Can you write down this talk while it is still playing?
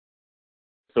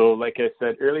So like I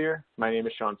said earlier, my name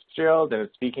is Sean Fitzgerald, and I'm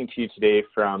speaking to you today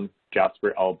from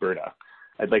Jasper, Alberta.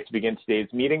 I'd like to begin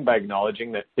today's meeting by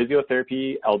acknowledging that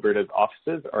Physiotherapy Alberta's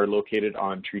offices are located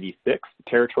on Treaty 6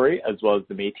 territory, as well as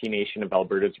the Métis Nation of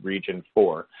Alberta's Region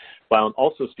 4, while I'm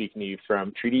also speaking to you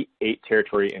from Treaty 8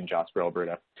 territory in Jasper,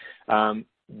 Alberta.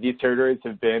 These territories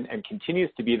have been and continues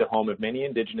to be the home of many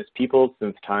Indigenous peoples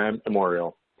since time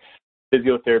immemorial.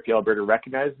 Physiotherapy Alberta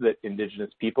recognizes that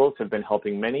Indigenous peoples have been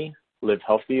helping many live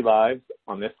healthy lives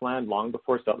on this land long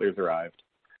before settlers arrived.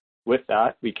 With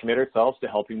that, we commit ourselves to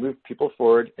helping move people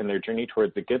forward in their journey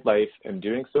towards a good life and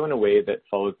doing so in a way that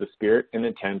follows the spirit and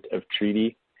intent of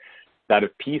treaty, that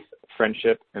of peace,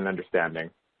 friendship, and understanding.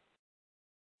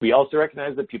 We also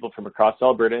recognize that people from across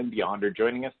Alberta and beyond are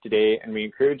joining us today, and we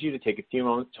encourage you to take a few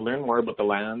moments to learn more about the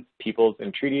lands, peoples,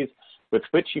 and treaties with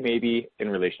which you may be in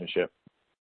relationship.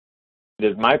 It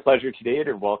is my pleasure today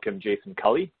to welcome Jason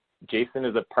Kully. Jason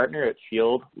is a partner at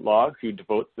Field Law who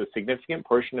devotes a significant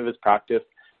portion of his practice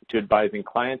to advising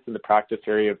clients in the practice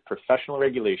area of professional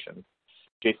regulation.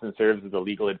 Jason serves as a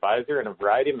legal advisor in a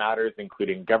variety of matters,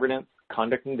 including governance,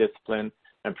 conduct and discipline,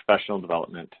 and professional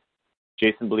development.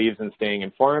 Jason believes in staying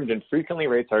informed and frequently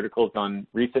writes articles on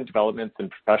recent developments in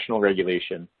professional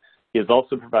regulation. He has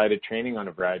also provided training on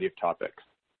a variety of topics.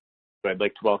 So I'd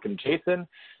like to welcome Jason,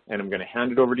 and I'm going to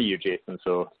hand it over to you, Jason.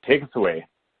 So take us away.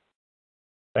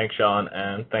 Thanks, Sean,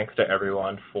 and thanks to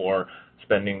everyone for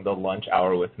spending the lunch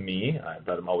hour with me.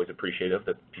 I'm always appreciative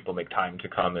that people make time to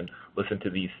come and listen to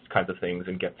these kinds of things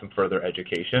and get some further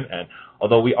education. And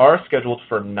although we are scheduled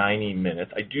for 90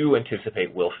 minutes, I do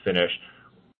anticipate we'll finish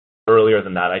earlier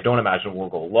than that. I don't imagine we'll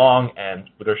go long, and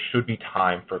there should be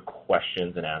time for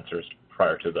questions and answers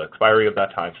prior to the expiry of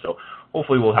that time. So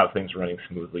hopefully we'll have things running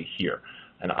smoothly here.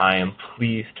 And I am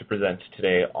pleased to present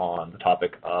today on the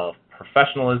topic of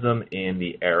professionalism in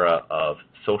the era of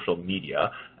social media.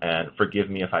 And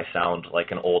forgive me if I sound like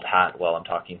an old hat while I'm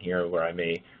talking here, where I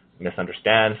may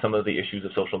misunderstand some of the issues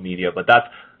of social media, but that's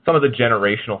some of the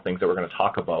generational things that we're going to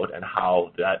talk about, and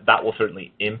how that will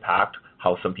certainly impact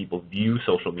how some people view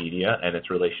social media and its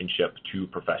relationship to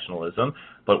professionalism.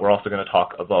 But we're also going to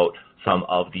talk about some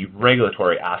of the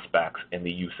regulatory aspects in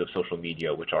the use of social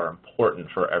media, which are important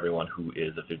for everyone who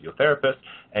is a physiotherapist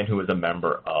and who is a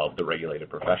member of the regulated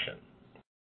profession.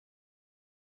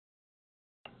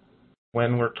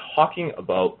 When we're talking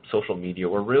about social media,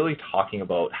 we're really talking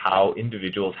about how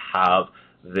individuals have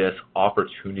this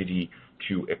opportunity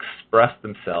to express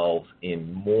themselves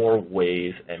in more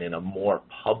ways and in a more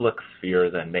public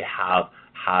sphere than they have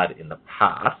had in the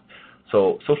past.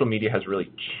 So social media has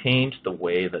really changed the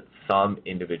way that some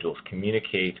individuals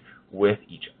communicate with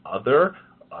each other,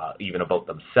 even about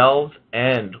themselves,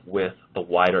 and with the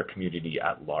wider community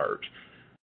at large.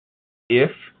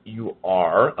 If you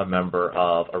are a member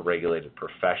of a regulated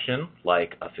profession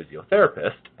like a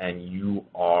physiotherapist, and you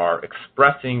are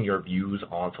expressing your views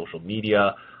on social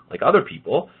media like other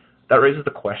people, that raises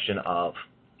the question of,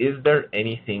 is there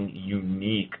anything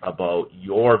unique about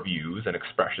your views and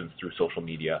expressions through social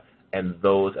media and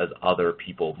those as other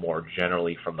people more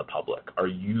generally from the public? Are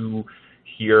you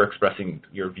here expressing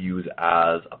your views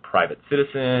as a private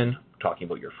citizen, talking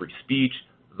about your free speech,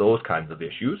 those kinds of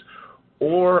issues?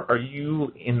 Or are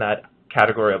you in that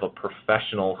category of a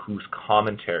professional whose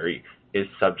commentary is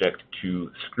subject to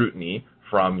scrutiny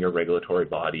from your regulatory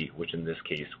body, which in this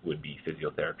case would be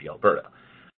Physiotherapy Alberta?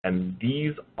 And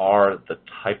these are the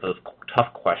type of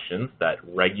tough questions that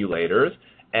regulators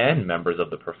and members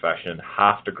of the profession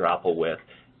have to grapple with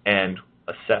and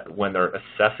assess when they're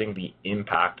assessing the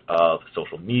impact of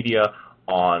social media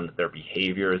on their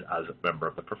behaviors as a member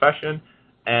of the profession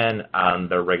and on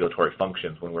their regulatory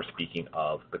functions when we're speaking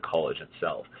of the college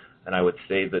itself. And I would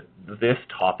say that this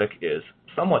topic is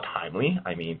somewhat timely.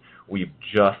 I mean, we've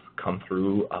just come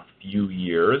through a few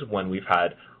years when we've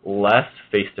had less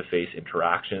face-to-face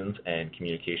interactions and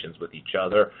communications with each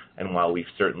other. And while we've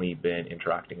certainly been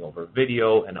interacting over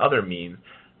video and other means,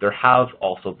 there have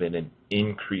also been an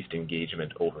increased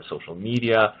engagement over social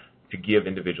media to give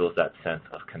individuals that sense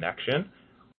of connection.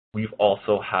 We've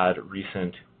also had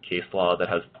recent case law that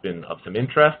has been of some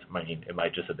interest. I mean, it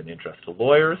might just have been interest to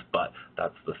lawyers, but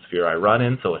that's the sphere I run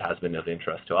in, so it has been of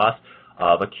interest to us.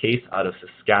 Of a case out of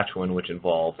Saskatchewan which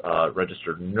involves a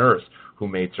registered nurse who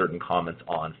made certain comments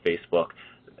on Facebook,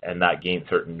 and that gained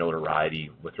certain notoriety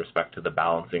with respect to the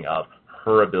balancing of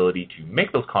her ability to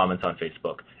make those comments on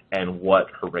Facebook and what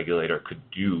her regulator could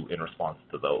do in response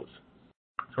to those.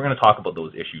 So we're going to talk about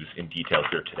those issues in detail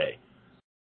here today.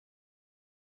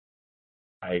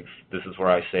 This is where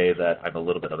I say that I'm a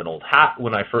little bit of an old hat.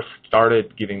 When I first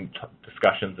started giving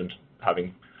discussions and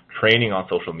having training on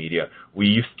social media, we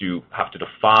used to have to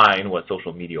define what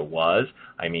social media was.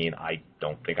 I mean, I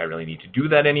don't think I really need to do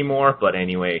that anymore, but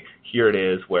anyway, here it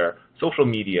is, where social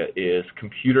media is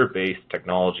computer-based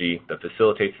technology that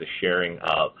facilitates the sharing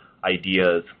of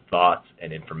ideas, thoughts,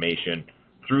 and information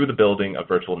through the building of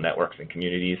virtual networks and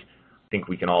communities. I think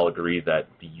we can all agree that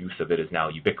the use of it is now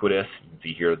ubiquitous. You can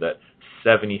see here that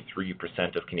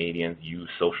 73% of Canadians use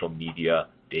social media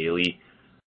daily.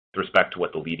 With respect to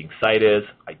what the leading site is,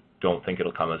 I don't think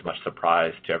it'll come as much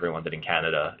surprise to everyone that in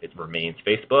Canada it remains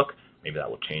Facebook. Maybe that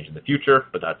will change in the future,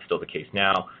 but that's still the case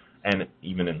now. And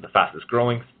even in the fastest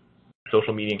growing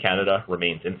social media in Canada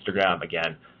remains Instagram.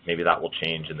 Again, maybe that will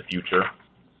change in the future.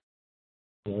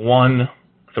 One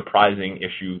surprising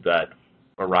issue that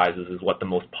arises is what the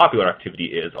most popular activity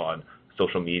is on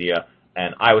social media,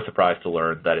 and I was surprised to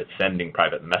learn that it's sending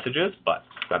private messages, but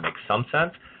that makes some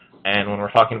sense. And when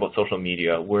we're talking about social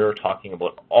media, we're talking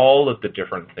about all of the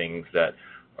different things that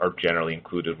are generally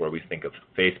included, where we think of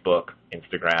Facebook,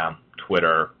 Instagram,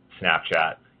 Twitter,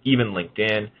 Snapchat, even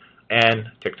LinkedIn, and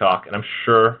TikTok. And I'm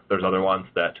sure there's other ones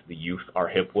that the youth are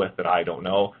hip with that I don't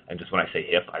know. And just when I say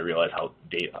hip, I realize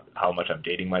how much I'm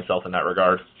dating myself in that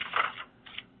regard.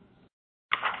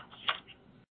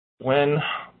 When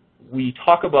we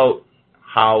talk about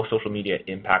how social media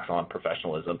impacts on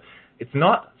professionalism, it's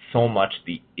not so much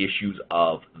the issues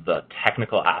of the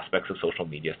technical aspects of social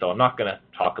media, so I'm not going to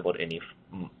talk about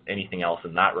anything else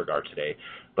in that regard today,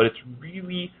 but it's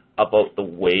really about the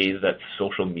way that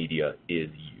social media is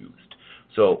used.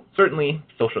 So certainly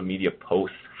social media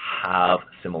posts have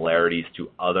similarities to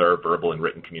other verbal and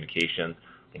written communications,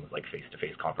 things like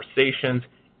face-to-face conversations,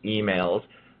 emails,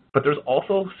 but there's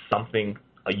also something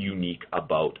unique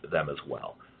about them as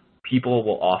well. People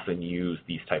will often use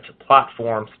these types of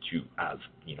platforms as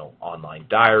online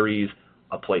diaries,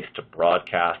 a place to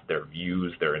broadcast their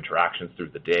views, their interactions through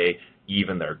the day,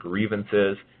 even their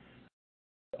grievances.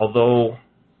 Although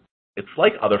it's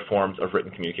like other forms of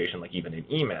written communication, like even an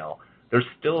email, there's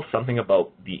still something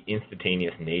about the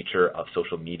instantaneous nature of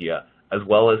social media, as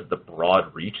well as the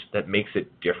broad reach, that makes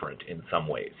it different in some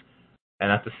ways.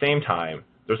 And at the same time,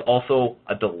 there's also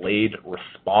a delayed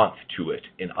response to it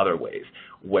in other ways,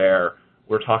 where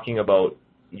we're talking about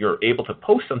you're able to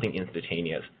post something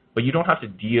instantaneous, but you don't have to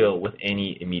deal with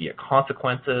any immediate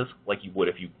consequences like you would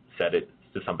if you said it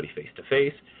to somebody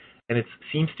face-to-face. And it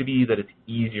seems to be that it's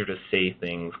easier to say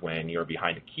things when you're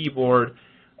behind a keyboard,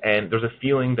 and there's a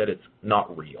feeling that it's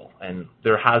not real. And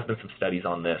there has been some studies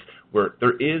on this where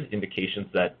there is indications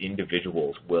that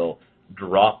individuals will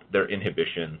drop their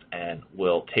inhibitions and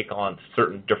will take on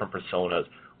certain different personas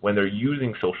when they're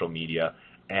using social media,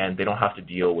 and they don't have to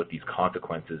deal with these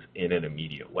consequences in an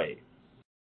immediate way.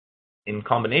 In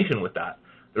combination with that,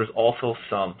 there's also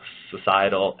some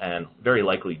societal and very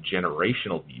likely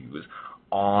generational views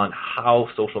on how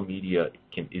social media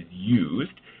is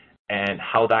used and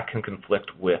how that can conflict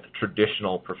with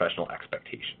traditional professional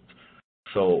expectations.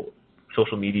 So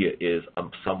social media is a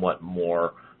somewhat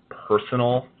more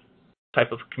personal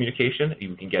type of communication.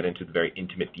 You can get into the very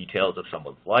intimate details of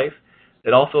someone's life.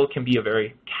 It also can be a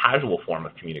very casual form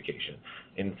of communication.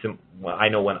 I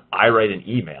know when I write an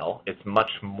email, it's much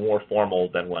more formal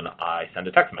than when I send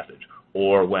a text message,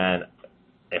 or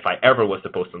if I ever was to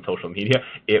post on social media,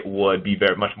 it would be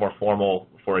very much more formal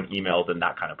for an email than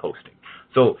that kind of posting.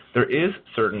 So there is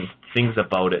certain things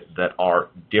about it that are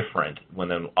different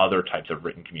than other types of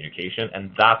written communication,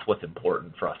 and that's what's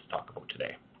important for us to talk about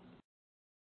today.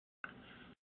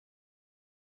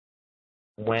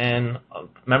 When a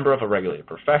member of a regulated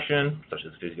profession, such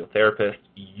as a physiotherapist,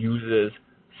 uses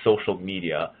social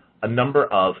media, a number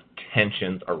of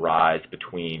tensions arise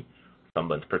between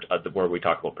where we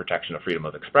talk about protection of freedom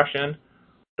of expression,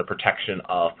 the protection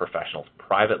of professionals'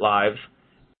 private lives,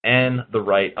 and the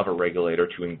right of a regulator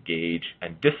to engage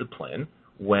and discipline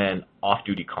when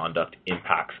off-duty conduct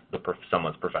impacts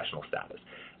someone's professional status.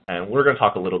 And we're going to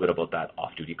talk a little bit about that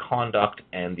off-duty conduct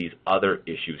and these other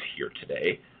issues here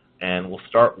today. And we'll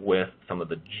start with some of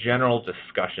the general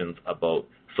discussions about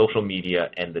social media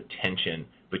and the tension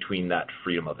between that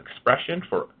freedom of expression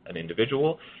for an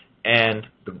individual and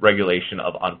the regulation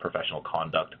of unprofessional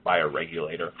conduct by a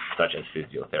regulator such as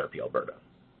Physiotherapy Alberta.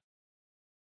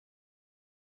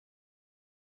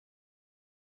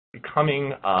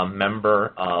 Becoming a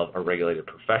member of a regulated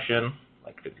profession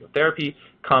like physiotherapy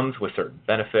comes with certain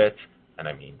benefits. And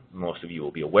I mean, most of you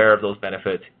will be aware of those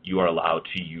benefits. You are allowed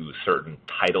to use certain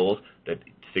titles that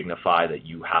signify that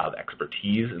you have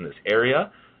expertise in this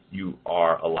area. You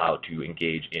are allowed to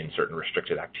engage in certain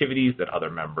restricted activities that other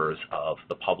members of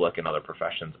the public and other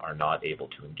professions are not able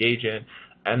to engage in.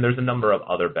 And there's a number of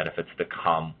other benefits that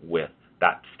come with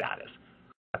that status.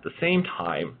 At the same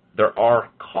time, there are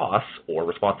costs or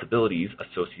responsibilities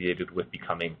associated with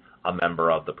becoming a member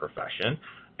of the profession,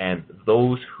 and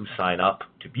those who sign up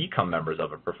to become members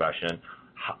of a profession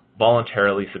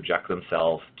voluntarily subject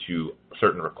themselves to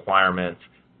certain requirements,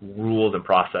 rules and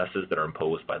processes that are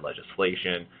imposed by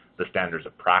legislation, the standards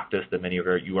of practice that many of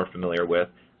you are familiar with,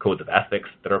 codes of ethics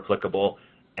that are applicable,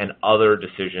 and other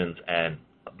decisions and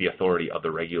the authority of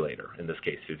the regulator, in this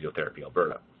case, Physiotherapy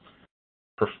Alberta.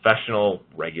 Professional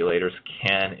regulators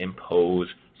can impose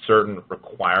certain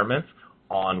requirements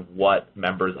on what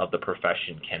members of the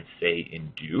profession can say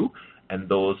and do, and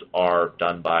those are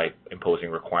done by imposing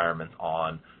requirements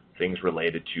on things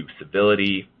related to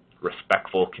civility,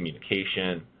 respectful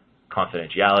communication,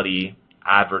 confidentiality,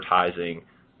 advertising,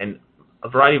 and a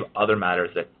variety of other matters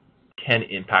that can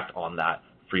impact on that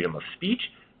freedom of speech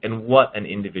and what an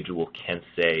individual can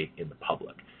say in the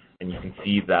public. And you can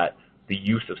see that the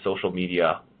use of social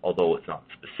media, although it's not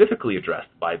specifically addressed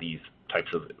by these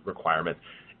types of requirements,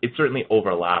 it certainly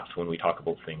overlaps when we talk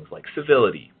about things like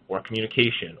civility or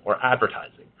communication or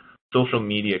advertising. Social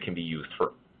media can be used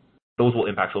for, those will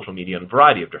impact social media in a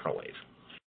variety of different ways.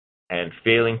 And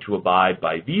failing to abide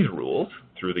by these rules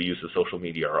through the use of social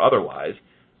media or otherwise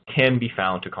can be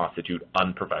found to constitute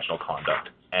unprofessional conduct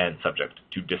and subject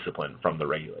to discipline from the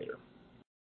regulator.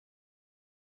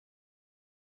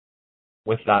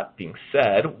 With that being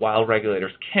said, while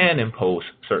regulators can impose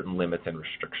certain limits and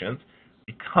restrictions,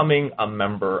 becoming a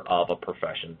member of a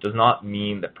profession does not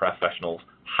mean that professionals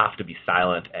have to be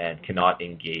silent and cannot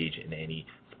engage in any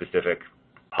specific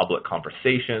public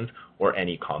conversations or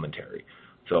any commentary.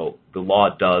 So the law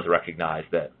does recognize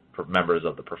that members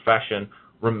of the profession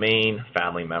remain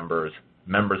family members,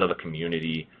 members of a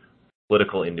community,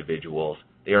 political individuals.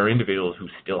 They are individuals who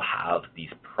still have these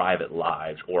private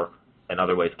lives, or in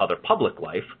other ways, other public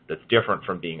life that's different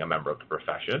from being a member of the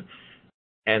profession.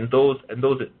 And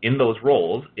in those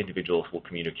roles, individuals will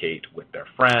communicate with their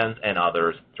friends and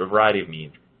others through a variety of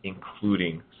means,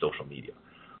 including social media.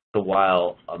 So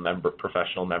while a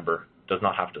professional member does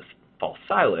not have to fall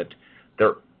silent,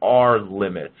 there are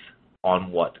limits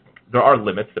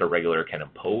that a regulator can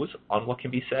impose on what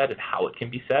can be said and how it can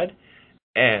be said,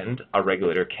 and a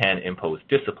regulator can impose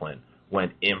discipline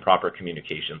when improper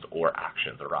communications or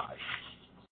actions arise.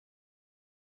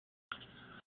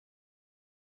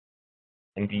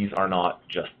 And these are not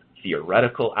just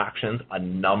theoretical actions. A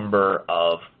number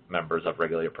of members of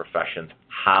regulated professions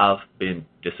have been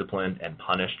disciplined and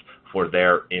punished for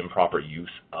their improper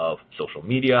use of social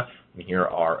media. And here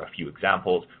are a few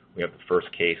examples. We have the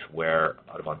first case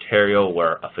out of Ontario,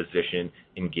 where a physician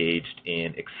engaged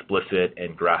in explicit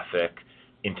and graphic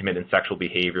intimate and sexual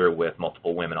behavior with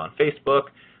multiple women on Facebook.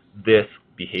 This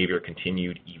behavior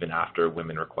continued even after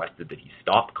women requested that he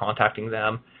stop contacting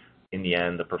them. In the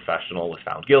end, the professional was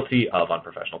found guilty of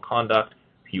unprofessional conduct.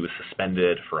 He was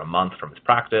suspended for a month from his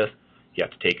practice. He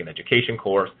had to take an education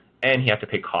course, and he had to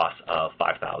pay costs of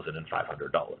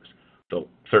 $5,500. So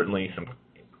certainly some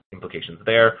implications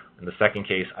there. In the second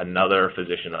case, another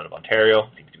physician out of Ontario,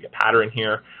 seems to be a pattern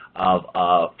here, of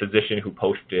a physician who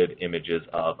posted images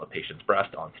of a patient's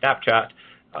breast on Snapchat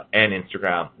and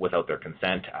Instagram without their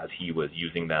consent, as he was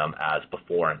using them as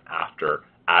before and after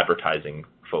advertising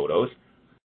photos.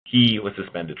 He was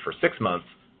suspended for 6 months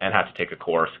and had to take a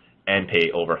course and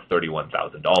pay over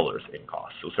 $31,000 in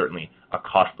costs. So certainly a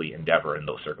costly endeavor in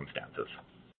those circumstances.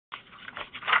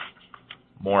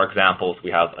 More examples, we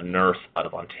have a nurse out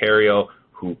of Ontario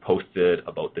who posted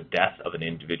about the death of an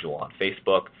individual on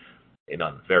Facebook in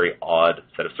a very odd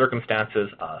set of circumstances.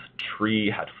 A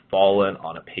tree had fallen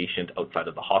on a patient outside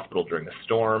of the hospital during a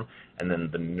storm, and then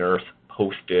the nurse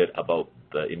posted about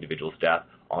the individual's death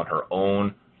on her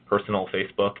own personal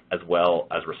Facebook, as well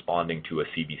as responding to a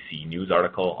CBC News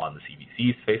article on the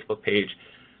CBC's Facebook page.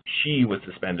 She was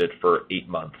suspended for 8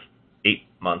 months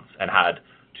and had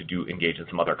to engage in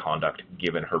some other conduct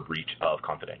given her breach of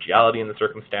confidentiality in the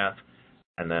circumstance.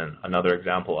 And then another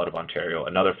example out of Ontario,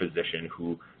 another physician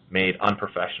who made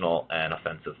unprofessional and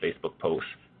offensive Facebook posts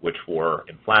which were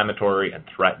inflammatory and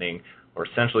threatening, or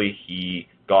essentially he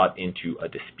got into a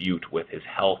dispute with his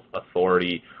health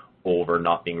authority over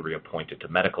not being reappointed to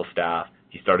medical staff.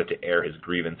 He started to air his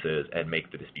grievances and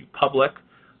make the dispute public,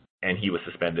 and he was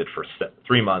suspended for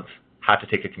 3 months, had to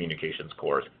take a communications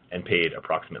course, and paid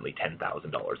approximately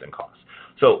 $10,000 in costs.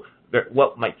 So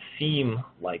what might seem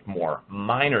like more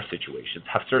minor situations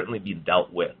have certainly been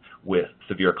dealt with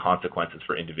severe consequences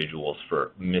for individuals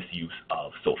for misuse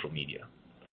of social media.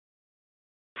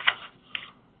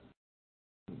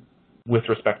 With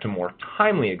respect to more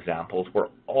timely examples, we're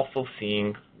also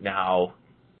seeing now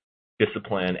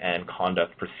discipline and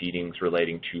conduct proceedings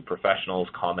relating to professionals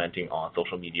commenting on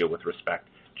social media with respect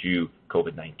to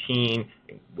COVID-19,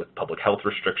 with public health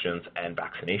restrictions and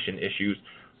vaccination issues.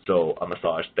 So a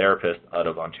massage therapist out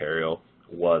of Ontario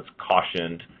was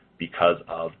cautioned because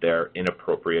of their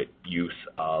inappropriate use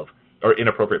of, or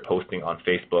inappropriate posting on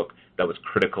Facebook that was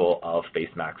critical of face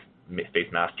masks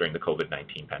during the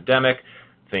COVID-19 pandemic.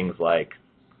 Things like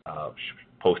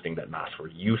posting that masks were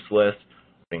useless,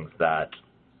 things that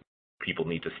people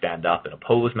need to stand up and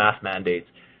oppose mask mandates.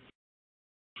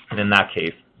 And in that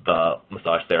case, the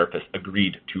massage therapist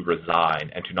agreed to resign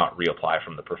and to not reapply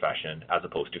from the profession, as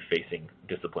opposed to facing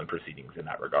discipline proceedings in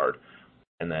that regard.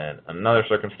 And then another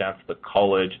circumstance, the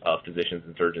College of Physicians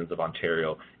and Surgeons of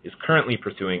Ontario is currently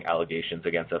pursuing allegations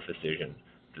against a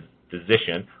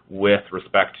physician with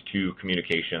respect to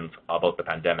communications about the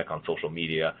pandemic on social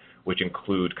media, which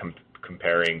include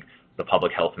comparing the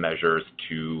public health measures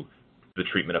to the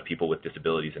treatment of people with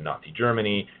disabilities in Nazi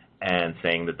Germany, and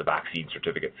saying that the vaccine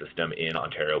certificate system in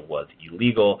Ontario was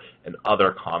illegal, and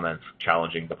other comments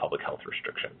challenging the public health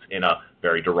restrictions in a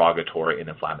very derogatory and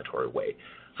inflammatory way.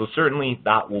 So certainly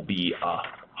that will be a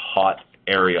hot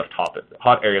area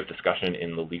of discussion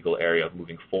in the legal area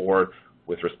moving forward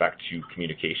with respect to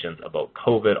communications about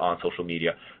COVID on social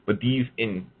media. But these,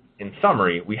 in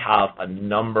summary, we have a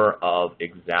number of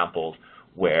examples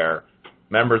where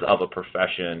members of a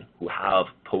profession who have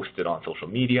posted on social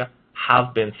media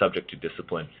have been subject to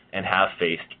discipline and have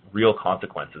faced real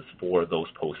consequences for those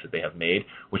posts that they have made,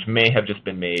 which may have just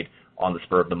been made on the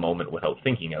spur of the moment without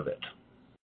thinking of it.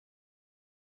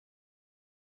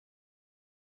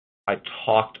 I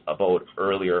talked about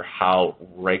earlier how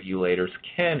regulators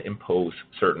can impose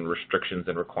certain restrictions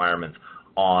and requirements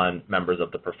on members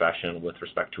of the profession with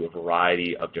respect to a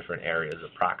variety of different areas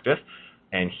of practice.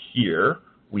 And here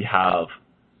we have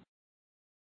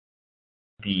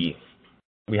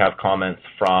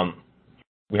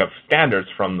standards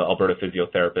from the Alberta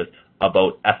Physiotherapist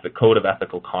about code of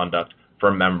ethical conduct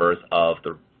for members of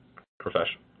the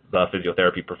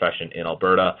physiotherapy profession in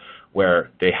Alberta,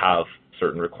 where they have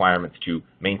certain requirements to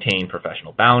maintain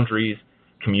professional boundaries,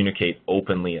 communicate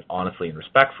openly and honestly and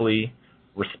respectfully,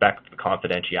 respect the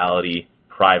confidentiality,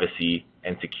 privacy,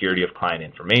 and security of client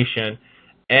information,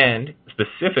 and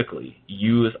specifically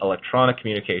use electronic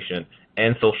communication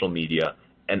and social media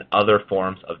and other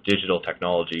forms of digital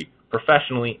technology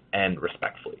professionally and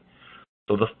respectfully.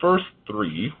 So the first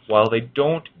three, while they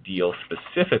don't deal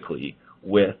specifically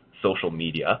with social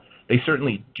media, they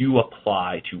certainly do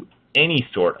apply to any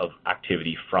sort of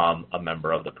activity from a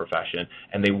member of the profession,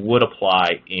 and they would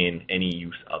apply in any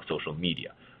use of social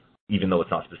media. Even though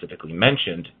it's not specifically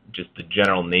mentioned, just the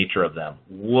general nature of them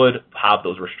would have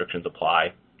those restrictions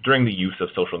apply during the use of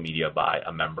social media by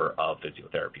a member of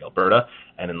Physiotherapy Alberta.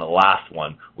 And in the last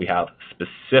one, we have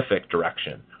specific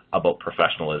direction about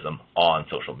professionalism on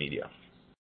social media.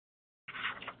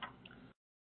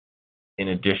 In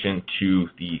addition to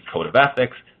the Code of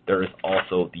Ethics, there is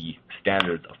also the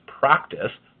Standards of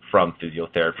Practice from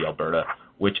Physiotherapy Alberta,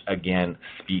 which again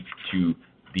speak to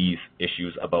these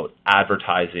issues about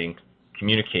advertising,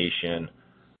 communication,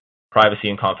 privacy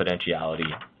and confidentiality,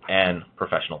 and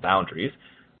professional boundaries.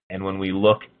 And when we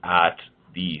look at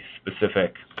the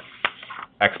specific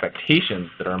expectations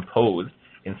that are imposed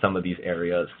in some of these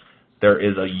areas, there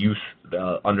is a use,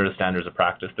 under the Standards of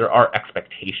Practice, there are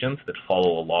expectations that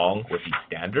follow along with these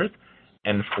standards.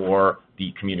 And for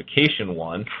the communication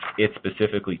one, it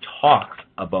specifically talks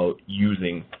about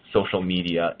using social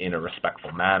media in a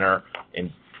respectful manner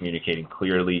and communicating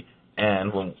clearly.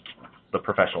 And when the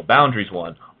professional boundaries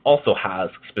one also has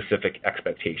specific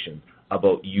expectations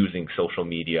about using social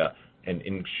media and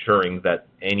ensuring that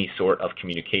any sort of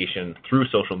communication through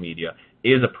social media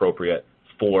is appropriate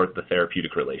for the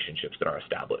therapeutic relationships that are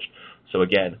established. So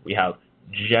again, we have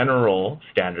general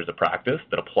standards of practice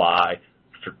that apply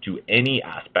to any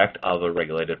aspect of a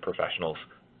regulated professional's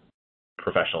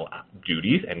professional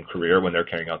duties and career when they're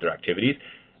carrying out their activities,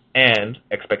 and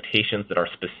expectations that are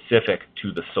specific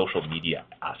to the social media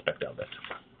aspect of it.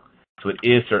 So it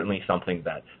is certainly something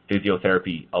that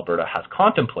Physiotherapy Alberta has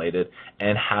contemplated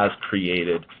and has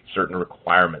created certain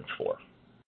requirements for.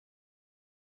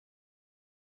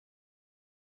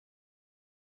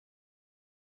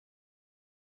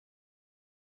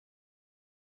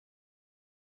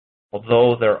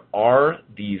 Although there are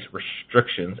these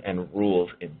restrictions and rules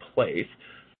in place,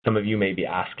 some of you may be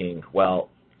asking, well,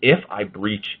 if I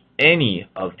breach any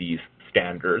of these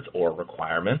standards or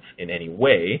requirements in any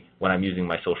way when I'm using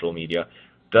my social media,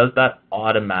 does that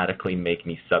automatically make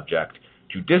me subject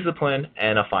to discipline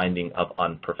and a finding of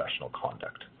unprofessional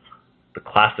conduct? The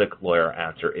classic lawyer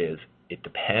answer is, it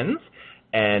depends.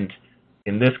 And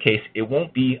in this case, it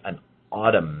won't be an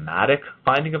automatic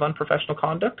finding of unprofessional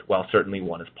conduct, while certainly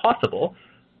one is possible,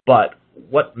 but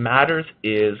what matters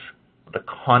is the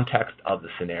context of the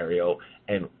scenario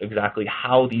and exactly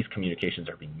how these communications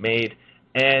are being made,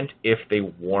 and if they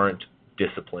warrant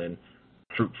discipline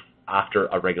after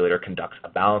a regulator conducts a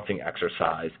balancing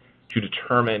exercise to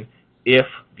determine if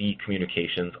the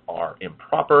communications are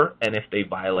improper and if they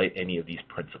violate any of these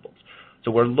principles.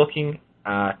 So we're looking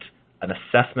at an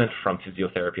assessment from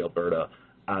Physiotherapy Alberta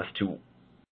as to,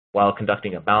 while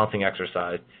conducting a balancing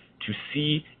exercise, to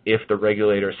see if the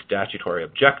regulator's statutory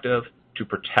objective to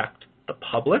protect the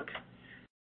public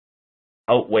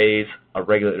outweighs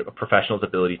a professional's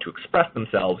ability to express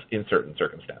themselves in certain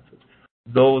circumstances.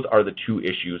 Those are the two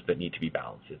issues that need to be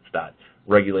balanced. It's that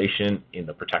regulation in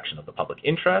the protection of the public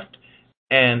interest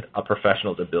and a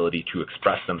professional's ability to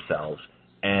express themselves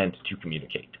and to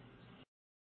communicate.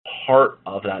 Part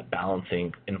of that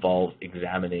balancing involves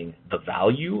examining the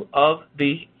value of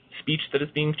the speech that is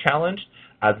being challenged,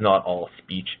 as not all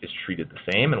speech is treated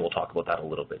the same, and we'll talk about that a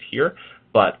little bit here,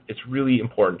 but it's really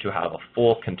important to have a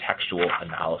full contextual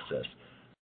analysis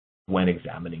when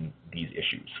examining these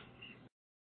issues.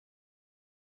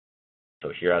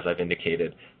 So here, as I've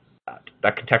indicated,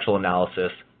 that contextual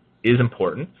analysis is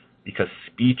important because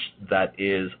speech that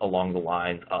is along the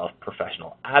lines of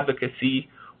professional advocacy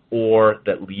or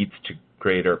that leads to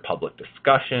greater public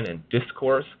discussion and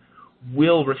discourse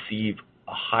will receive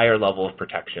a higher level of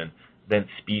protection than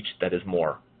speech that is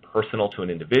more personal to an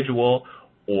individual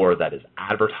or that is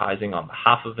advertising on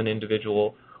behalf of an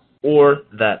individual, or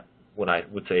that what I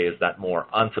would say is that more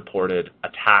unsupported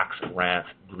attacks, rants,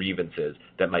 grievances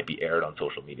that might be aired on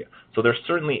social media. So there's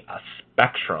certainly a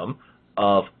spectrum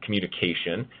of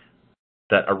communication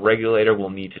that a regulator will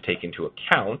need to take into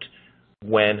account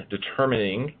when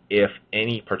determining if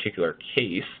any particular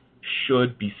case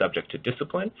should be subject to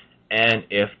discipline and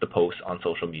if the posts on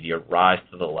social media rise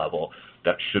to the level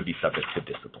that should be subject to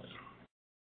discipline.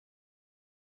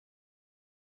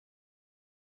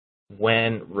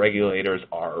 When regulators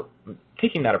are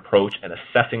taking that approach and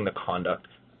assessing the conduct,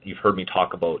 you've heard me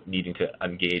talk about needing to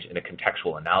engage in a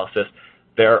contextual analysis.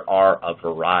 There are a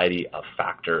variety of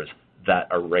factors that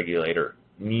a regulator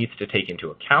needs to take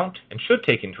into account and should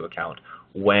take into account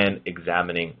when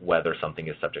examining whether something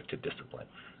is subject to discipline.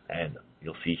 And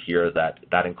you'll see here that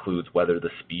that includes whether the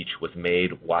speech was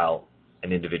made while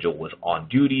an individual was on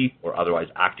duty or otherwise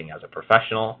acting as a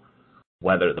professional,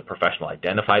 whether the professional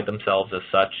identified themselves as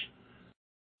such,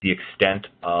 the extent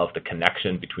of the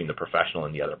connection between the professional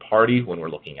and the other party when we're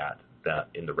looking at that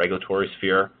in the regulatory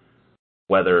sphere,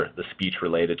 whether the speech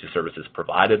related to services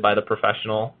provided by the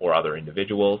professional or other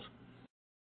individuals.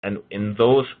 And in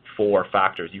those four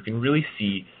factors, you can really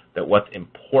see that what's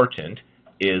important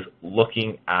is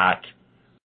looking at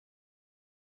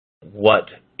what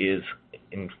is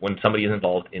when somebody is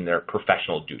involved in their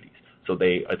professional duties. So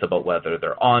it's about whether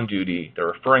they're on duty,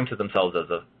 they're referring to themselves as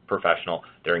a professional,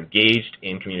 they're engaged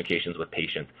in communications with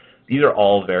patients. These are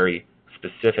all very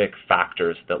specific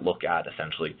factors that look at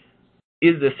essentially,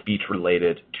 is this speech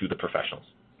related to the professional's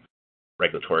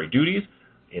regulatory duties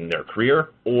in their career,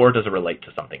 or does it relate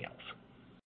to something else?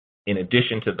 In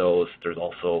addition to those, there's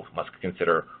also must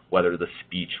consider whether the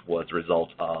speech was a result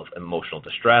of emotional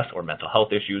distress or mental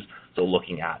health issues, so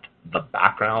looking at the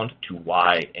background to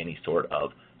why any sort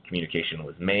of communication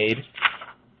was made,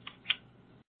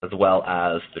 as well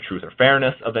as the truth or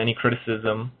fairness of any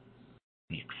criticism,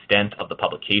 the extent of the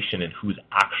publication and who's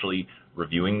actually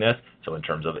reviewing this. So in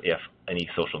terms of if any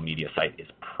social media site is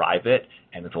private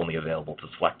and it's only available to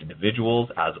select individuals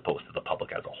as opposed to the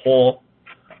public as a whole,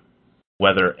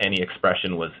 whether any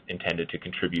expression was intended to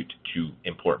contribute to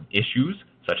important issues,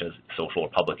 such as social or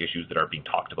public issues that are being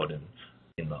talked about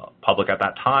in the public at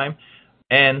that time,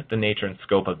 and the nature and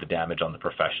scope of the damage on the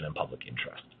profession and public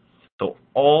interest. So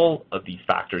all of these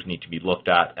factors need to be looked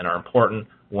at and are important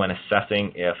when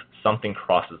assessing if something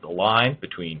crosses the line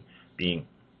between being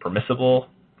permissible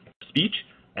speech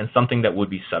and something that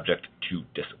would be subject to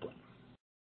discipline.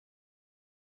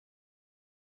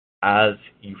 As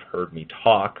you've heard me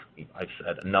talk, I've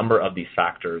said a number of these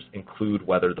factors include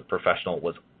whether the professional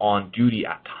was on duty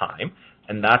at time,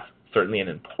 and that's certainly an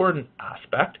important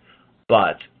aspect,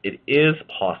 but it is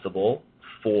possible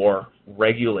for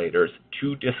regulators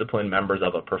to discipline members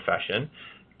of a profession,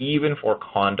 even for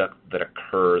conduct that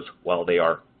occurs while they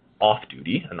are off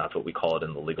duty, and that's what we call it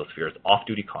in the legal sphere, is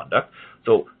off-duty conduct.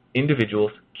 So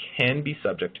individuals can be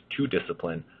subject to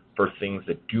discipline for things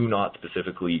that do not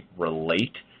specifically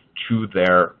relate to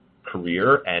their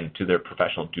career and to their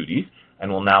professional duties,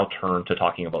 and we'll now turn to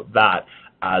talking about that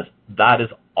as that is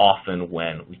often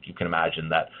when, if you can imagine,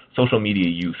 that social media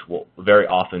use will very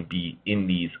often be in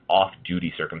these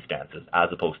off-duty circumstances as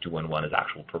opposed to when one is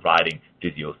actually providing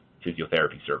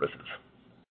physiotherapy services.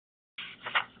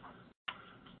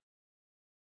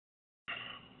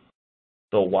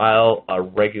 So while a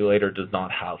regulator does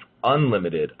not have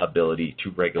unlimited ability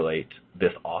to regulate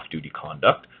this off-duty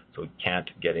conduct, so it can't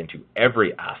get into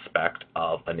every aspect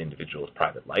of an individual's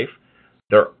private life,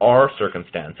 there are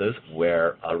circumstances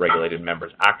where a regulated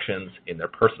member's actions in their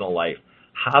personal life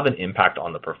have an impact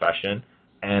on the profession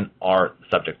and are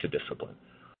subject to discipline.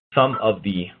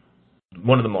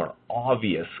 One of the more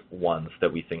obvious ones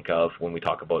that we think of when we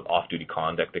talk about off-duty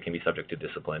conduct that can be subject to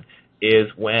discipline is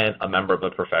when a member of the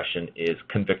profession is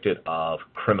convicted of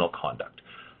criminal conduct.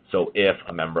 So if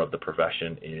a member of the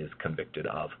profession is convicted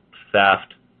of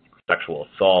theft, sexual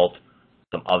assault,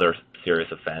 some other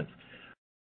serious offense,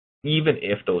 even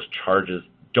if those charges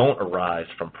don't arise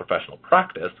from professional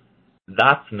practice,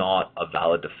 that's not a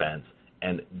valid defense,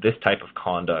 and this type of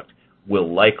conduct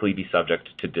will likely be subject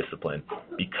to discipline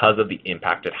because of the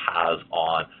impact it has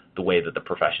on the way that the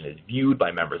profession is viewed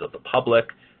by members of the public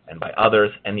and by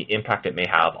others, and the impact it may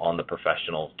have on the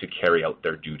professional to carry out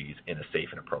their duties in a safe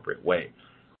and appropriate way.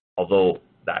 Although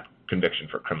that conviction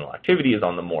for criminal activity is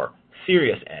on the more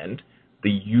serious end,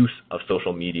 the use of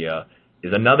social media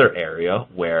is another area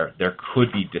where there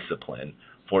could be discipline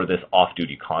for this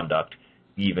off-duty conduct,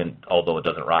 even although it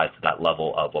doesn't rise to that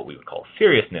level of what we would call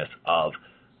seriousness of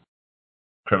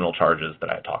criminal charges that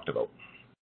I talked about.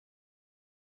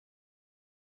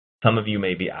 Some of you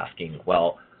may be asking,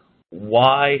 well,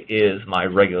 why is my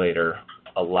regulator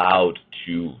allowed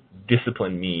to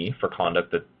discipline me for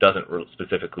conduct that doesn't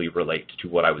specifically relate to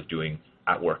what I was doing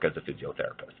at work as a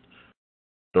physiotherapist?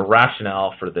 The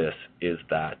rationale for this is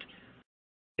that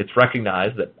it's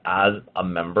recognized that as a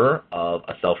member of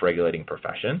a self-regulating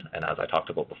profession, and as I talked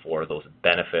about before, those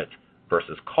benefits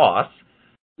versus costs,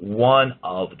 one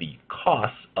of the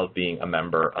costs of being a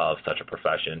member of such a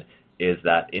profession is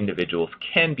that individuals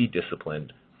can be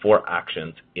disciplined for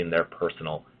actions in their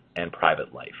personal and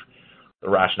private life. The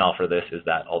rationale for this is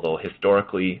that although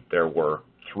historically there were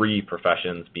three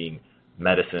professions, being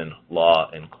medicine, law,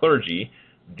 and clergy,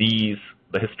 the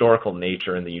historical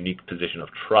nature and the unique position of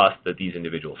trust that these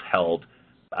individuals held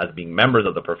as being members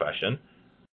of the profession,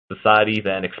 society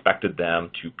then expected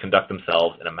them to conduct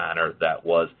themselves in a manner that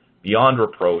was beyond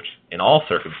reproach in all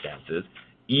circumstances,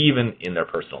 even in their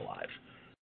personal lives.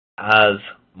 As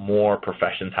more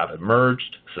professions have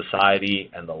emerged, society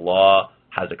and the law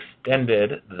has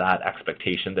extended that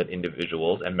expectation that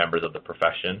individuals and members of the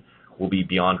profession will be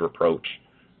beyond reproach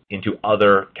into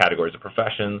other categories of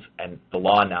professions, and the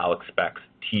law now expects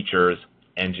teachers,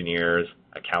 engineers,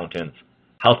 accountants,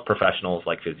 health professionals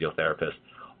like physiotherapists,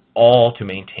 all to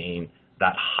maintain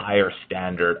that higher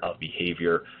standard of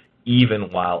behavior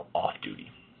even while off-duty.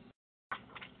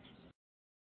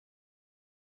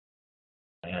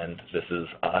 And this is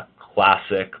a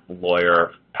classic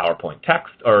lawyer PowerPoint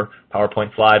text or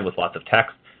PowerPoint slide with lots of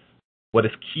text. What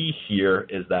is key here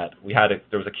is that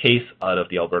there was a case out of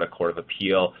the Alberta Court of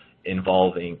Appeal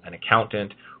involving an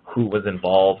accountant who was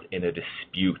involved in a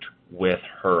dispute with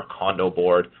her condo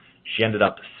board. She ended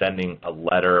up sending a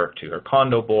letter to her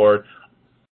condo board,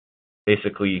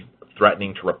 basically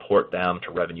threatening to report them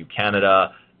to Revenue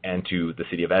Canada and to the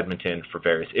City of Edmonton for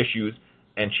various issues,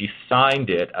 and she signed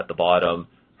it at the bottom,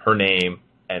 her name,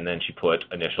 and then she put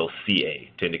initial CA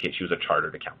to indicate she was a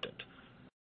chartered accountant.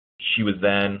 She was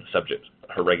then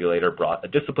her regulator brought a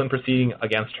discipline proceeding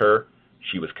against her.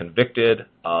 She was convicted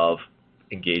of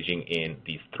engaging in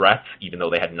these threats, even though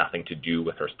they had nothing to do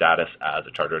with her status as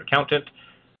a chartered accountant.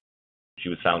 She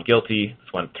was found guilty.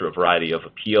 This went through a variety of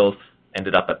appeals,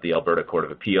 ended up at the Alberta Court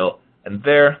of Appeal, and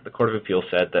there the Court of Appeal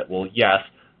said that, well, yes,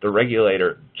 the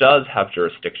regulator does have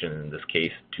jurisdiction in this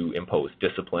case to impose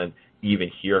discipline, even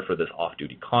here for this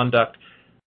off-duty conduct,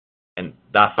 and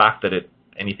that fact that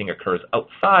anything occurs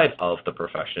outside of the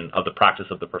profession, of the practice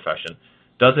of the profession,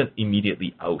 doesn't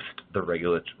immediately oust the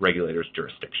regulator's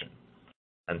jurisdiction.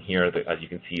 And here, as you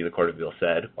can see, the Court of Appeal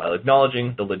said, while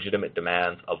acknowledging the legitimate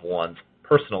demands of one's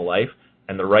personal life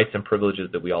and the rights and privileges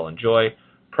that we all enjoy,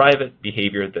 private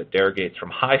behavior that derogates from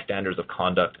high standards of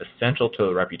conduct essential to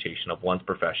the reputation of one's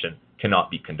profession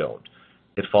cannot be condoned.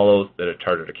 It follows that a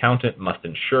chartered accountant must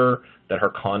ensure that her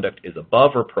conduct is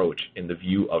above reproach in the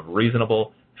view of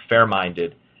reasonable,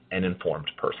 fair-minded, and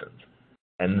informed persons.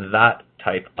 And that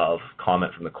type of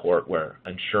comment from the court, where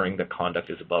ensuring that conduct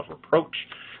is above reproach,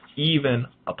 even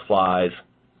applies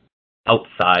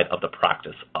outside of the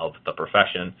practice of the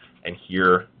profession. And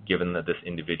here, given that this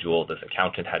individual, this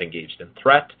accountant, had engaged in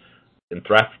threat, and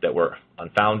threats that were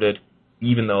unfounded,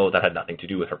 even though that had nothing to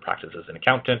do with her practice as an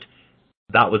accountant.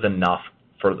 That was enough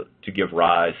to give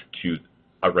rise to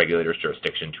a regulator's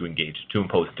jurisdiction to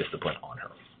impose discipline on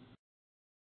her.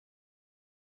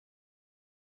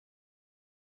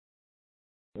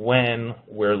 When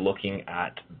we're looking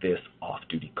at this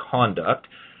off-duty conduct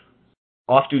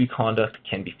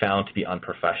can be found to be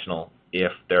unprofessional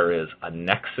if there is a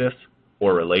nexus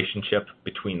or relationship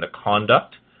between the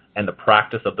conduct and the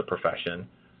practice of the profession,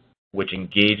 which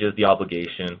engages the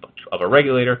obligation of a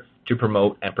regulator to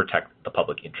promote and protect the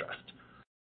public interest.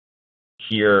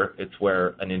 Here, it's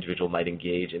where an individual might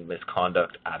engage in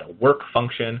misconduct at a work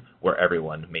function where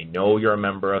everyone may know you're a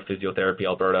member of Physiotherapy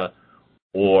Alberta,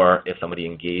 or if somebody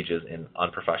engages in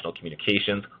unprofessional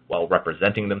communications while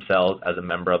representing themselves as a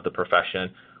member of the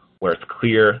profession, where it's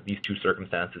clear these two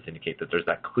circumstances indicate that there's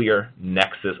that clear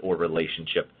nexus or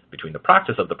relationship between the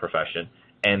practice of the profession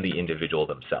and the individual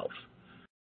themselves.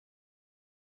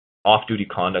 Off-duty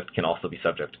conduct can also be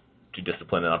subject to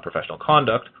discipline and unprofessional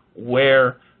conduct,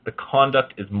 where the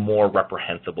conduct is more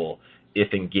reprehensible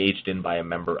if engaged in by a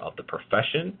member of the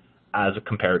profession as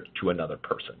compared to another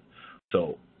person.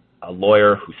 So a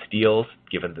lawyer who steals,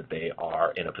 given that they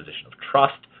are in a position of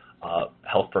trust, a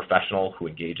health professional who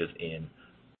engages in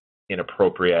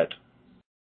inappropriate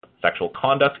sexual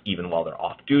conduct, even while they're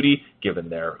off-duty, given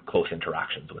their close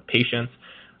interactions with patients,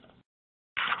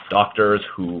 doctors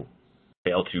who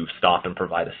fail to stop and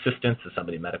provide assistance to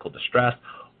somebody in medical distress,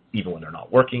 even when they're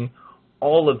not working.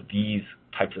 All of these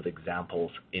types of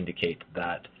examples indicate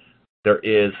that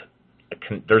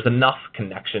there's enough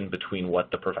connection between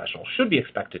what the professional should be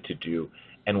expected to do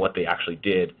and what they actually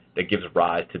did that gives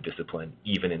rise to discipline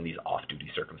even in these off-duty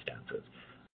circumstances.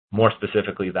 More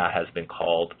specifically, that has been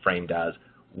framed as,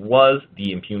 was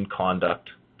the impugned conduct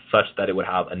such that it would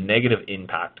have a negative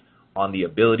impact on the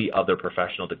ability of their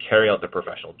professional to carry out their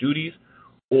professional duties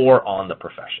or on the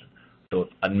profession? So if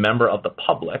a member of the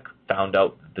public found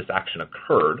out this action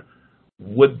occurred,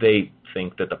 would they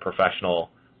think that the professional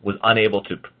was unable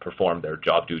to perform their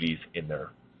job duties in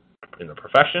the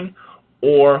profession,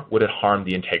 or would it harm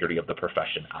the integrity of the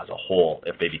profession as a whole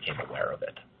if they became aware of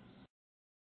it?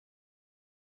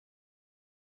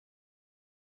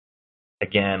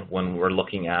 Again, when we're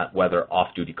looking at whether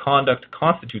off-duty conduct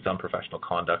constitutes unprofessional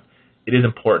conduct, it is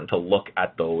important to look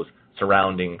at those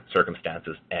surrounding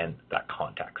circumstances and that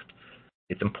context.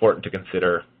 It's important to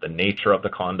consider the nature of the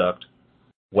conduct,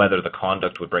 whether the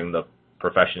conduct would bring the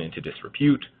profession into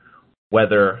disrepute,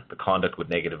 whether the conduct would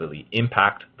negatively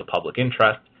impact the public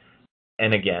interest,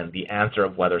 and again, the answer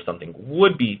of whether something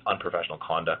would be unprofessional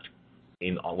conduct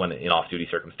in off-duty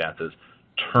circumstances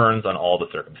turns on all the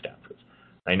circumstances.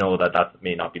 I know that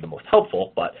may not be the most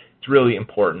helpful, but it's really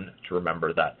important to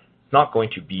remember that it's not going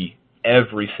to be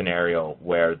every scenario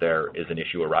where there is an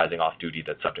issue arising off-duty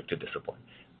that's subject to discipline.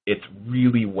 It's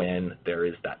really when there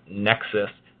is that nexus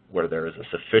where there is a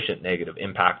sufficient negative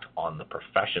impact on the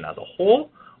profession as a whole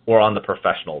or on the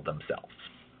professional themselves.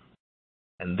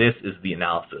 And this is the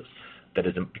analysis that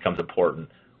becomes important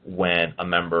when a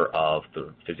member of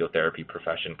the physiotherapy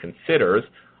profession considers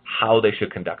how they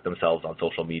should conduct themselves on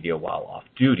social media while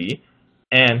off-duty,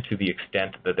 and to the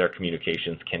extent that their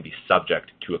communications can be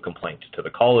subject to a complaint to the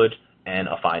college and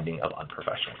a finding of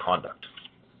unprofessional conduct.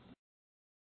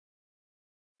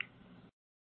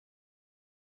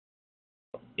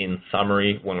 In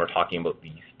summary, when we're talking about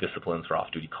these disciplines for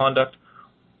off-duty conduct,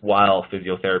 while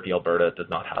Physiotherapy Alberta does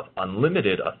not have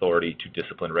unlimited authority to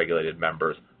discipline regulated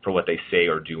members for what they say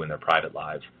or do in their private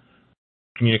lives,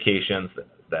 communications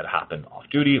that happen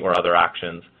off-duty or other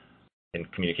actions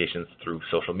and communications through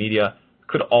social media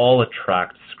could all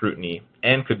attract scrutiny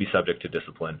and could be subject to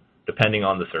discipline depending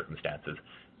on the circumstances,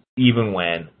 even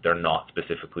when they're not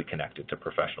specifically connected to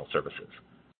professional services.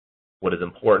 What is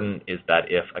important is that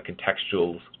if a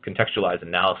contextualized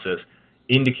analysis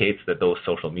indicates that those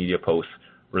social media posts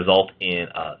result in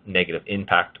a negative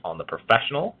impact on the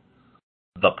professional,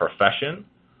 the profession,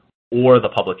 or the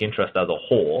public interest as a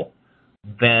whole,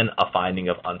 then a finding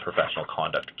of unprofessional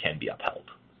conduct can be upheld.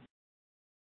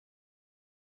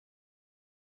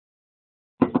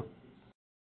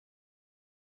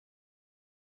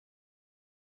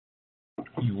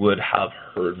 You would have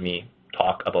heard me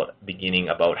talk beginning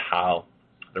about how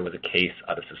there was a case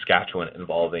out of Saskatchewan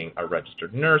involving a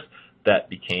registered nurse that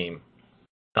became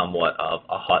somewhat of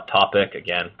a hot topic,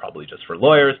 again, probably just for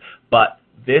lawyers, but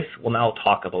this will now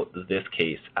talk about this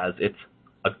case as it's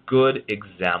a good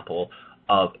example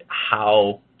of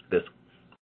how this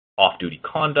off-duty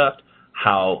conduct,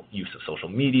 how use of social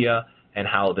media, and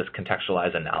how this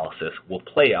contextualized analysis will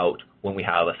play out when we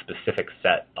have a specific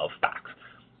set of facts.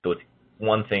 So it's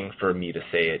one thing for me to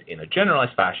say it in a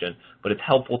generalized fashion, but it's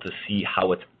helpful to see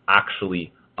how it's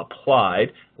actually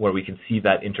applied, where we can see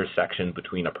that intersection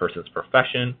between a person's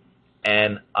profession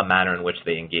and a manner in which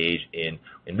they engage in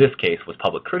this case, was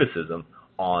public criticism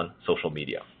on social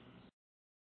media.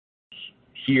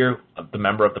 Here, the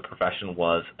member of the profession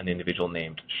was an individual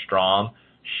named Strom.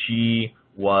 She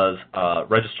was a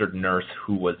registered nurse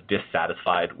who was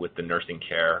dissatisfied with the nursing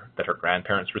care that her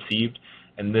grandparents received.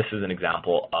 And this is an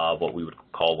example of what we would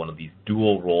call one of these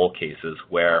dual role cases,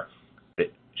 where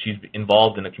she's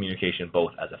involved in a communication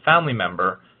both as a family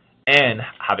member and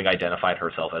having identified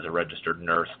herself as a registered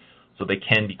nurse. So they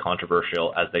can be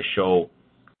controversial as they show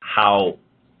how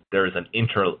there is an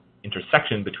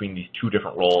intersection between these two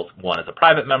different roles, one as a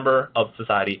private member of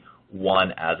society,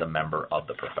 one as a member of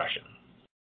the profession.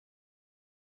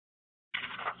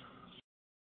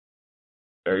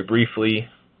 Very briefly,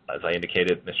 as I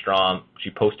indicated, Ms. Strom, she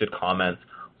posted comments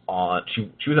on,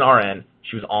 she was an RN,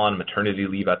 she was on maternity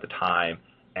leave at the time,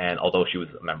 and although she was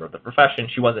a member of the profession,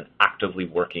 she wasn't actively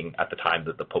working at the time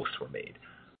that the posts were made.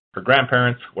 Her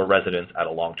grandparents were residents at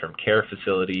a long-term care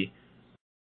facility.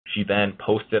 She then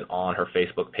posted on her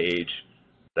Facebook page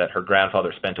that her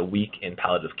grandfather spent a week in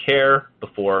palliative care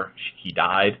before he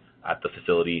died at the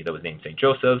facility that was named St.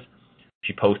 Joseph's.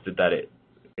 She posted that it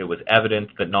was evident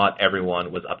that not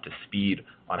everyone was up to speed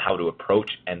on how to approach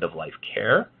end-of-life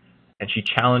care, and she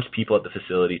challenged people at the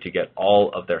facility to get all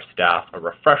of their staff a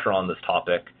refresher on this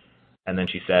topic. And then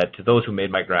she said, "To those who made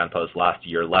my grandpa's last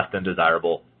year less than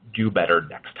desirable, do better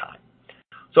next time."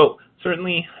 So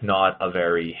certainly not a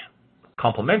very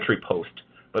complimentary post,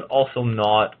 but also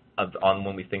not on,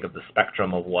 when we think of the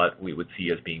spectrum of what we would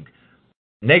see as being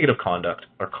negative conduct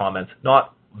or comments,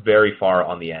 not very far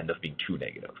on the end of being too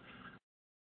negative.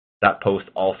 That post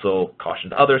also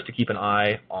cautioned others to keep an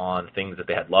eye on things that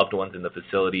they had loved ones in the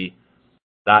facility.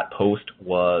 That post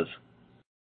was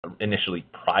initially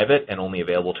private and only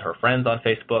available to her friends on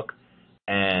Facebook,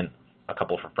 and a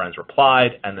couple of her friends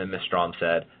replied, and then Ms. Strom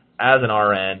said, "As an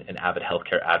RN and avid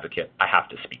healthcare advocate, I have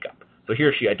to speak up." So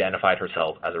here she identified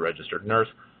herself as a registered nurse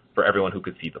for everyone who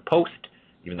could see the post,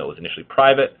 even though it was initially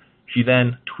private. She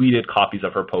then tweeted copies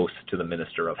of her post to the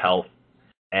Minister of Health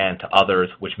and to others,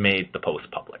 which made the post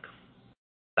public.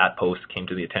 That post came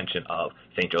to the attention of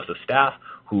St. Joseph's staff,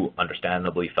 who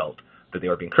understandably felt that they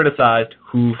were being criticized,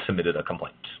 who submitted a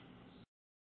complaint.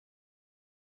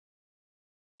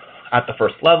 At the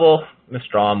first level, Ms.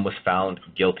 Strom was found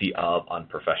guilty of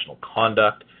unprofessional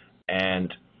conduct,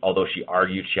 and although she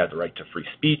argued she had the right to free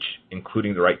speech,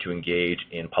 including the right to engage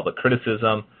in public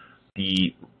criticism,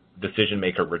 the decision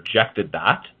maker rejected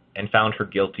that and found her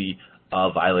guilty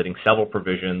of violating several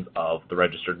provisions of the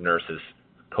registered nurse's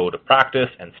code of practice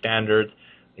and standards,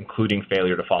 including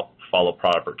failure to follow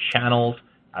proper channels,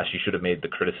 as she should have made the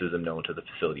criticism known to the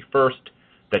facility first,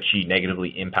 that she negatively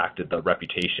impacted the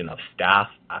reputation of staff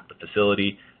at the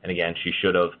facility, and again, she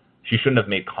shouldn't have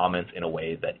made comments in a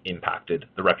way that impacted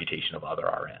the reputation of other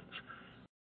RNs.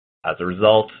 As a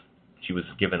result, she was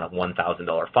given a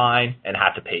 $1,000 fine and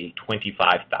had to pay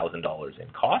 $25,000 in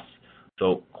costs,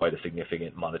 so quite a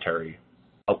significant monetary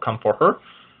outcome for her.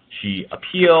 She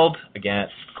appealed. Again,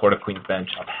 Court of Queen's Bench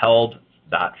upheld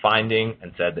that finding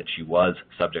and said that she was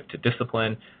subject to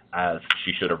discipline, as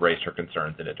she should have raised her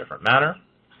concerns in a different manner.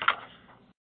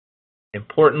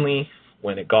 Importantly,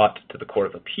 when it got to the Court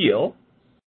of Appeal,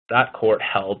 that court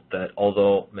held that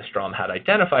although Ms. Strom had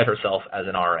identified herself as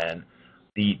an RN,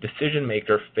 the decision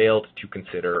maker failed to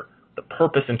consider the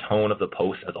purpose and tone of the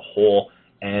post as a whole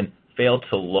and failed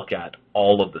to look at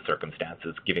all of the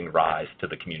circumstances giving rise to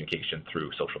the communication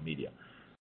through social media.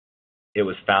 It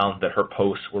was found that her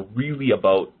posts were really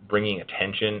about bringing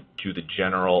attention to the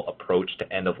general approach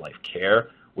to end-of-life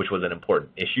care, which was an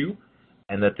important issue,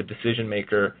 and that the decision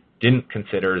maker didn't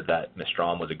consider that Ms.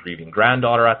 Strom was a grieving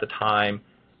granddaughter at the time,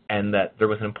 and that there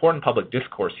was an important public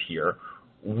discourse here,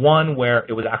 one where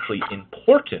it was actually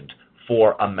important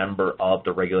for a member of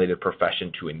the regulated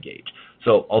profession to engage.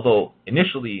 So although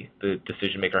initially the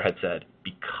decision maker had said,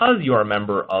 because you're a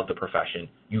member of the profession,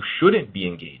 you shouldn't be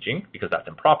engaging because that's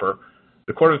improper,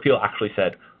 the Court of Appeal actually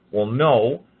said, well,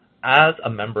 no, as a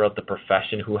member of the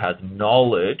profession who has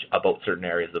knowledge about certain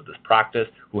areas of this practice,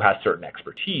 who has certain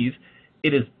expertise,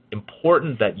 it is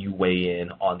important that you weigh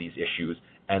in on these issues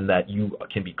and that you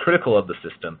can be critical of the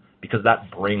system because that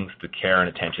brings the care and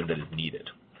attention that is needed.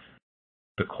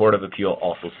 The Court of Appeal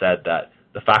also said that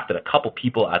the fact that a couple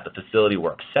people at the facility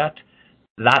were upset,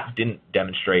 that didn't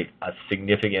demonstrate a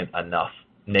significant enough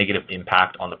negative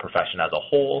impact on the profession as a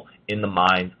whole in the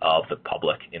minds of the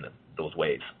public in those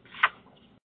ways.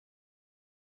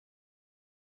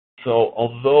 So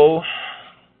although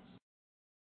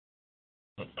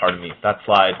pardon me, that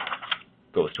slide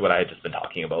goes to what I had just been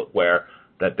talking about, where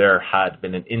that there had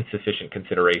been an insufficient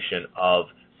consideration of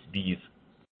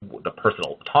the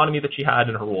personal autonomy that she had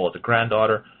in her role as a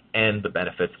granddaughter and the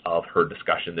benefits of her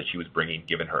discussion that she was bringing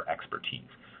given her expertise.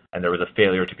 And there was a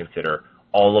failure to consider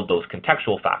all of those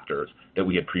contextual factors that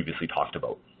we had previously talked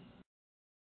about.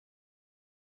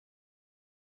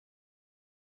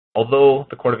 Although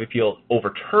the Court of Appeals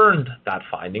overturned that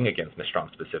finding against Ms.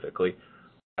 Strong specifically,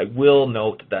 I will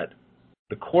note that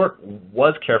the court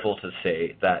was careful to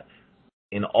say that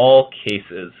in all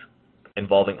cases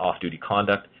involving off-duty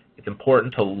conduct, it's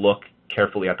important to look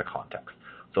carefully at the context.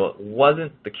 So it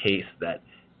wasn't the case that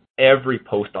every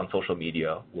post on social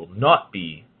media will not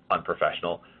be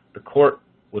unprofessional. The court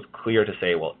was clear to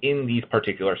say, well, in these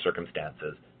particular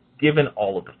circumstances, given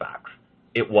all of the facts,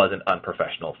 it wasn't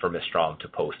unprofessional for Ms. Strong to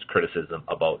post criticism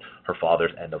about her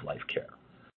father's end-of-life care.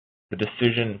 The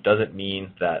decision doesn't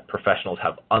mean that professionals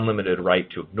have unlimited right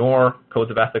to ignore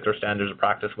codes of ethics or standards of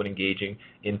practice when engaging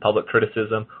in public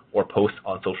criticism or posts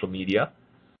on social media,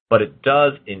 but it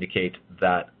does indicate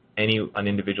that an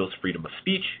individual's freedom of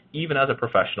speech, even as a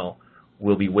professional,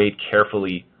 will be weighed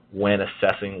carefully when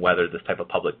assessing whether this type of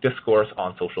public discourse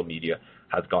on social media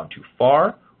has gone too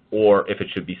far or if it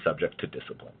should be subject to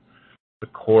discipline. The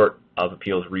Court of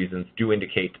Appeals reasons do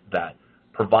indicate that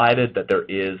provided that there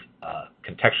is a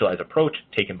contextualized approach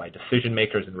taken by decision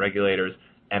makers and regulators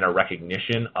and a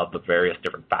recognition of the various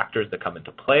different factors that come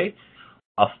into play,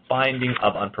 a finding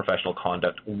of unprofessional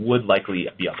conduct would likely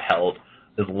be upheld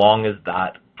as long as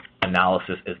that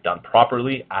analysis is done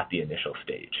properly at the initial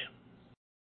stage.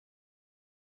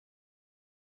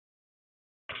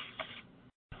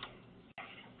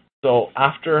 So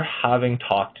after having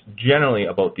talked generally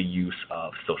about the use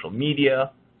of social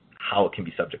media, how it can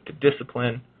be subject to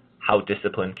discipline, how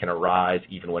discipline can arise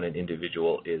even when an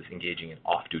individual is engaging in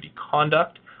off-duty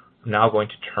conduct, I'm now going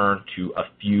to turn to a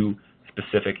few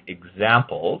specific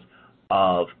examples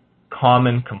of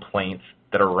common complaints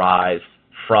that arise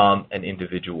from an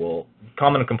individual,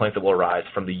 common complaints that will arise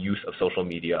from the use of social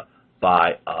media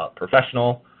by a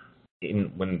professional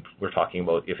when we're talking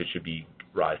about if it should be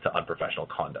rise to unprofessional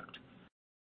conduct.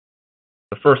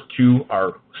 The first two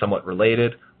are somewhat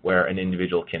related, where an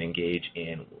individual can engage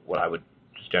in what I would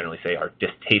just generally say are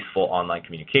distasteful online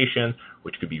communications,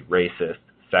 which could be racist,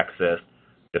 sexist,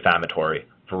 defamatory,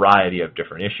 variety of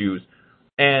different issues,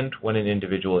 and when an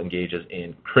individual engages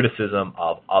in criticism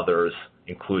of others,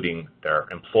 including their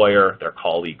employer, their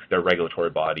colleagues, their regulatory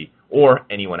body, or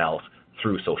anyone else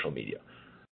through social media.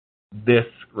 This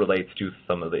relates to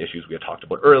some of the issues we had talked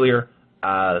about earlier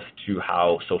as to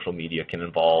how social media can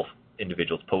involve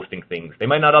individuals posting things they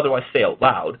might not otherwise say out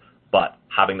loud, but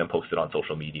having them posted on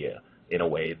social media in a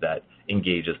way that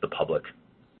engages the public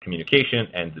communication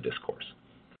and the discourse.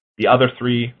 The other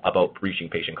three, about breaching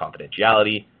patient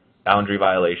confidentiality, boundary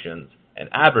violations, and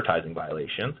advertising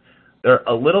violations, they're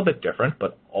a little bit different,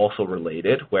 but also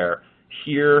related, where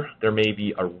here there may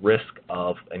be a risk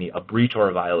of a breach or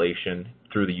a violation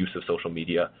through the use of social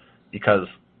media because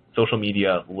social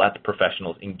media lets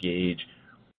professionals engage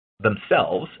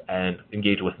themselves and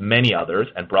engage with many others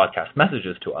and broadcast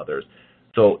messages to others.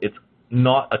 So it's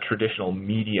not a traditional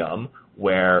medium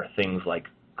where things like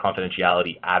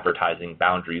confidentiality, advertising,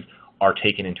 boundaries are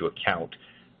taken into account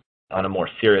on a more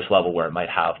serious level where it might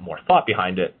have more thought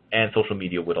behind it, and social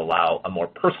media would allow a more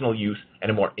personal use and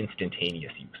a more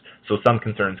instantaneous use. So some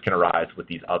concerns can arise with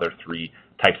these other three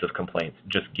types of complaints,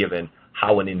 just given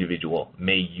how an individual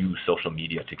may use social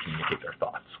media to communicate their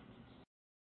thoughts.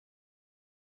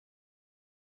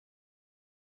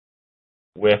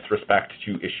 With respect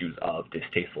to issues of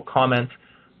distasteful comments,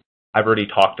 I've already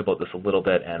talked about this a little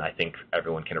bit, and I think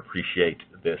everyone can appreciate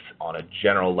this on a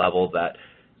general level, that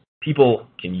people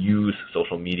can use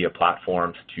social media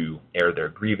platforms to air their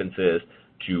grievances,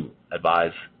 to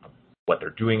advise what they're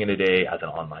doing in a day as an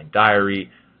online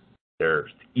diary. They're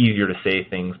easier to say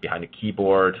things behind a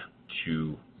keyboard,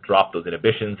 to drop those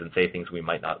inhibitions and say things we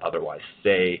might not otherwise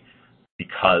say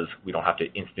because we don't have to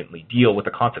instantly deal with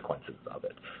the consequences of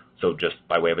it. So just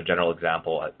by way of a general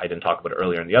example, I didn't talk about it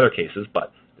earlier in the other cases,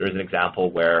 but there is an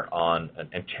example where an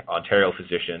Ontario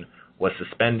physician was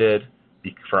suspended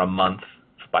for a month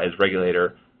by his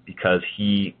regulator because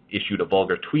he issued a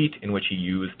vulgar tweet in which he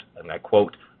used, and I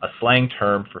quote, a slang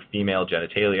term for female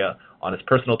genitalia on his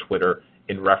personal Twitter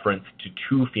in reference to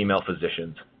two female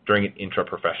physicians during an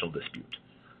intra-professional dispute.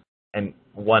 And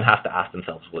one has to ask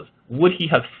themselves would he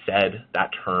have said that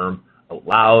term out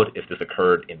loud if this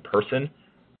occurred in person?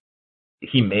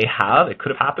 He may have, it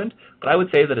could have happened, but I would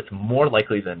say that it's more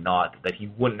likely than not that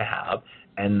he wouldn't have,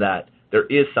 and that there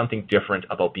is something different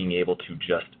about being able to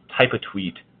just type a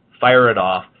tweet, fire it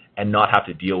off, and not have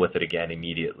to deal with it again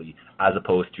immediately, as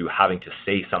opposed to having to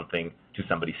say something to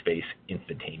somebody's face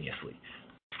instantaneously.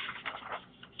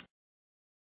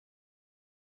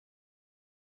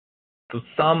 So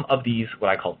some of these, what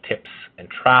I call tips and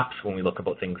traps, when we look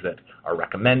about things that are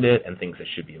recommended and things that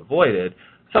should be avoided,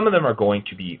 some of them are going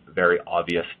to be very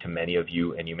obvious to many of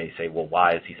you, and you may say, well,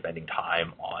 why is he spending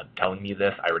time on telling me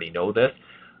this? I already know this.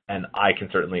 And I can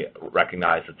certainly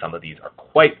recognize that some of these are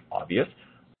quite obvious,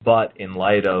 but in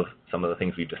light of some of the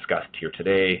things we've discussed here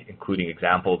today, including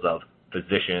examples of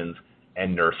physicians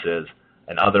and nurses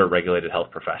and other regulated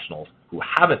health professionals who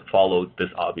haven't followed this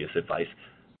obvious advice,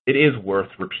 it is worth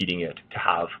repeating it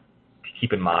to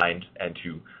keep in mind and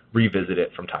to revisit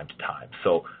it from time to time.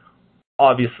 So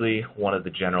obviously, one of the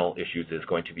general issues is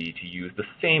going to be to use the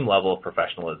same level of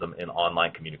professionalism in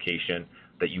online communication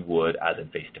that you would as in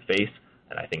face-to-face,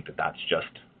 and I think that that's just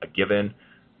a given.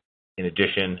 In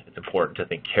addition, it's important to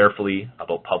think carefully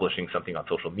about publishing something on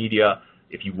social media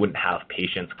if you wouldn't have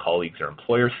patients, colleagues, or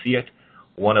employers see it.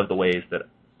 One of the ways that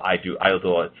I do,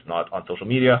 although it's not on social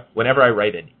media, whenever I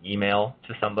write an email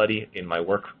to somebody in my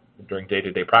work during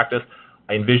day-to-day practice,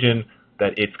 I envision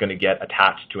that it's going to get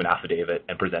attached to an affidavit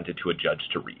and presented to a judge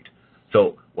to read.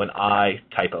 So when I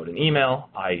type out an email,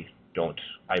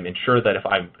 I'm ensured that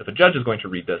if a judge is going to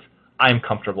read this, I'm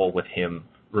comfortable with him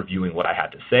reviewing what I had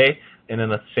to say. And in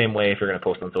the same way, if you're going to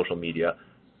post on social media,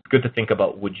 it's good to think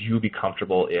about, would you be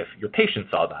comfortable if your patient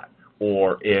saw that,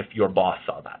 or if your boss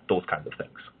saw that, those kinds of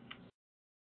things.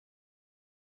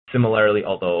 Similarly,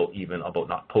 although even about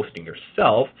not posting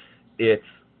yourself,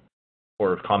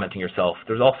 or commenting yourself,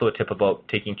 there's also a tip about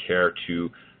taking care to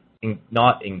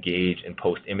not engage and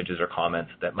post images or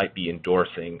comments that might be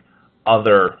endorsing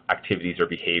other activities or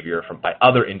behavior by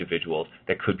other individuals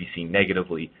that could be seen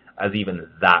negatively, as even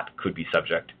that could be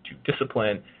subject to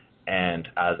discipline. And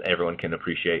as everyone can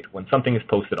appreciate, when something is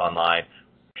posted online,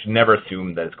 you should never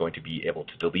assume that it's going to be able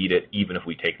to delete it, even if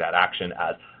we take that action,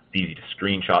 as it's easy to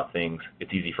screenshot things,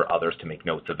 it's easy for others to make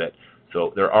notes of it.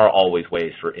 So there are always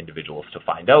ways for individuals to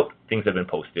find out things that have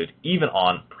been posted, even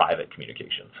on private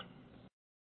communications.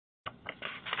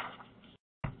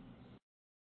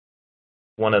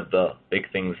 One of the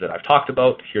big things that I've talked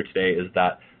about here today is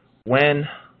that when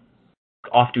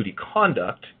off-duty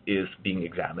conduct is being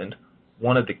examined,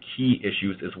 one of the key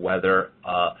issues is whether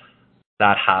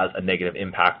that has a negative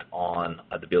impact on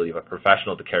the ability of a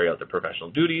professional to carry out their professional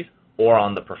duties or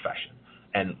on the profession.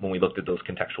 And when we looked at those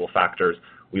contextual factors,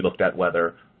 we looked at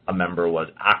whether a member was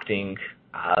acting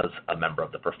as a member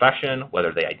of the profession,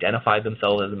 whether they identified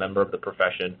themselves as a member of the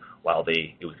profession while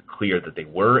it was clear that they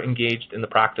were engaged in the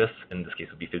practice. In this case,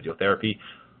 it would be physiotherapy.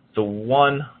 So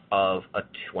one of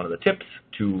the tips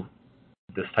to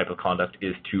this type of conduct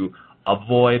is to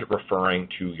avoid referring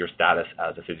to your status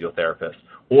as a physiotherapist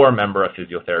or a member of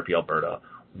Physiotherapy Alberta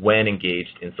when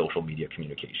engaged in social media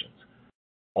communications.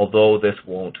 Although this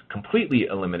won't completely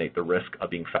eliminate the risk of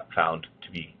being found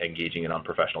to be engaging in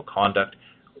unprofessional conduct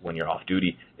when you're off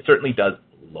duty, it certainly does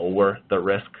lower the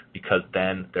risk, because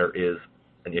then there is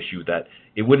an issue that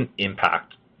it wouldn't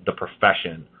impact the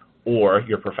profession or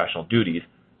your professional duties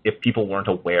if people weren't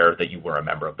aware that you were a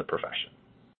member of the profession.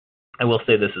 I will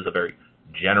say this is a very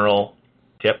general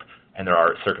tip, and there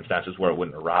are circumstances where it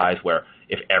wouldn't arise, where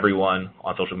if everyone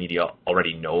on social media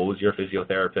already knows you're a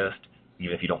physiotherapist,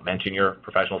 even if you don't mention your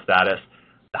professional status,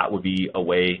 that would be a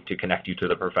way to connect you to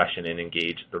the profession and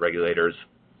engage the regulators'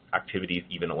 activities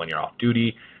even when you're off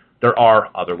duty. There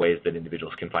are other ways that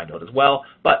individuals can find out as well,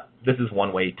 but this is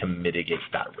one way to mitigate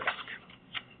that risk.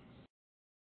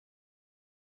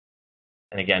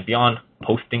 And again, beyond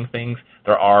posting things,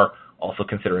 there are also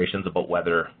considerations about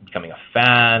whether becoming a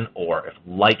fan or if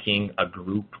liking a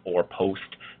group or post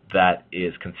that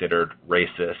is considered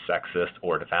racist, sexist,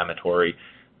 or defamatory.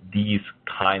 These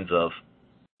kinds of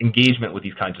engagement with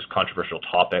these kinds of controversial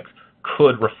topics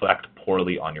could reflect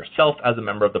poorly on yourself as a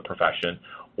member of the profession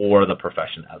or the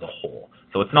profession as a whole.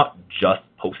 So it's not just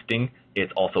posting,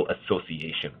 it's also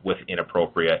association with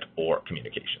inappropriate or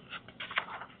communications.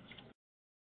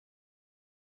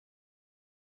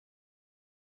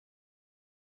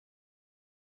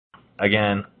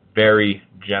 Again, very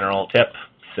general tip,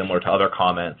 similar to other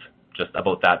comments, just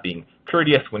about that being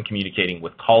courteous when communicating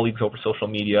with colleagues over social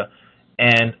media,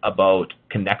 and about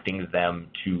connecting them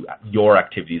to your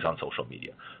activities on social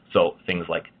media. So things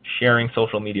like sharing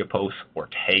social media posts or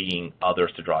tagging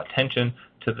others to draw attention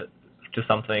to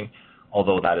something,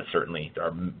 although that is certainly, there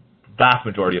are vast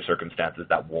majority of circumstances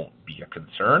that won't be a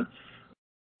concern.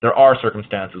 there are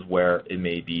circumstances where it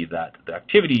may be that the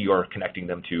activity you're connecting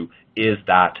them to is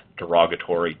that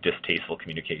derogatory, distasteful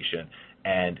communication.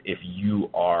 And if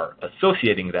you are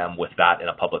associating them with that in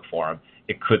a public forum,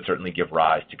 it could certainly give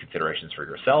rise to considerations for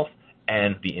yourself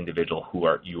and the individual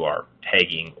you are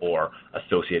tagging or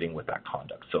associating with that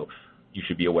conduct. So you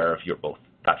should be aware of both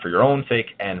that for your own sake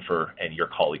and your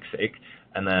colleagues' sake.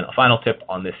 And then a final tip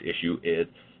on this issue is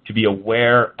to be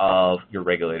aware of your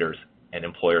regulators and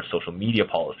employer social media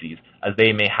policies, as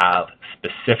they may have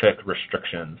specific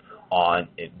restrictions on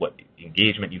what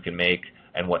engagement you can make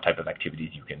and what type of activities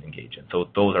you can engage in. So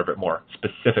those are a bit more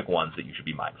specific ones that you should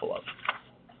be mindful of.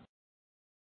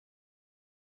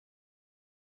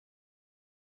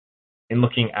 In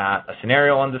looking at a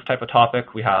scenario on this type of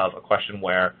topic, we have a question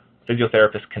where a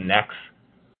physiotherapist connects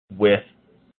with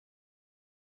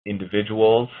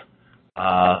individuals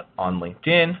on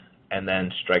LinkedIn and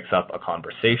then strikes up a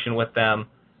conversation with them.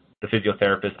 The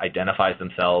physiotherapist identifies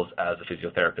themselves as a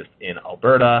physiotherapist in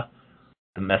Alberta.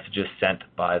 The messages sent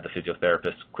by the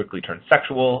physiotherapist quickly turn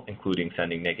sexual, including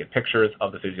sending naked pictures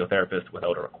of the physiotherapist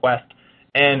without a request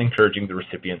and encouraging the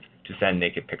recipients to send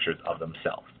naked pictures of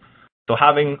themselves. So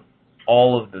having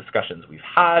all of the discussions we've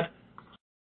had,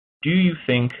 do you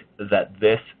think that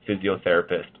this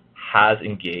physiotherapist has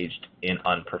engaged in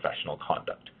unprofessional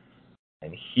conduct?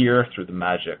 And here, through the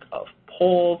magic of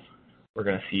polls, we're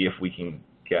going to see if we can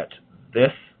get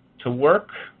this to work.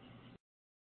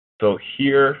 So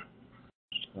here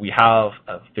we have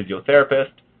a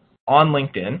physiotherapist on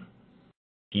LinkedIn.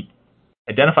 He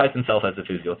identifies himself as a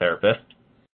physiotherapist.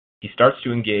 He starts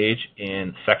to engage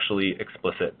in sexually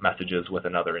explicit messages with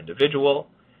another individual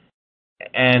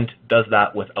and does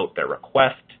that without their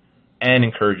request and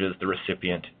encourages the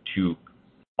recipient to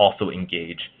also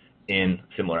engage in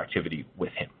similar activity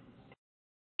with him.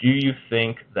 Do you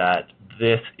think that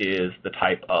this is the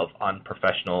type of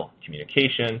unprofessional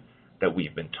communication that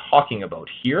we've been talking about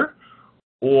here?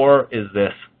 Or is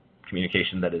this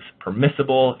communication that is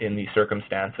permissible in these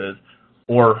circumstances?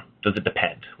 Or does it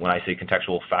depend? When I say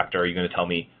contextual factor, are you going to tell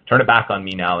me, turn it back on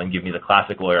me now and give me the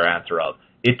classic lawyer answer of,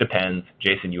 it depends,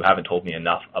 Jason, you haven't told me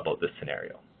enough about this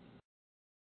scenario?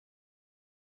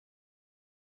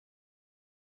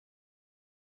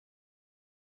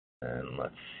 And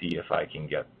let's see if I can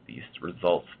get these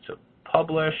results to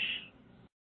publish.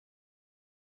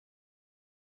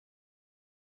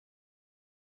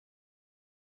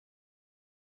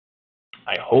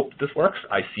 I hope this works.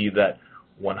 I see that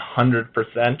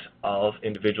 100% of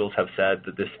individuals have said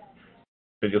that this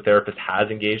physiotherapist has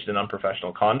engaged in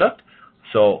unprofessional conduct.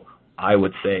 So I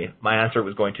would say my answer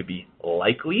was going to be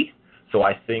likely. So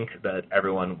I think that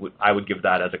I would give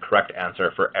that as a correct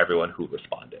answer for everyone who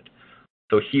responded.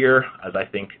 So here, as I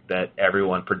think that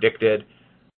everyone predicted,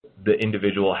 the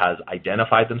individual has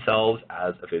identified themselves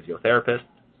as a physiotherapist.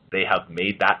 They have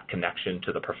made that connection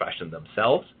to the profession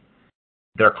themselves.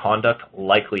 Their conduct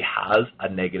likely has a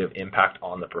negative impact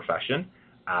on the profession,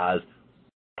 as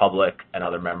public and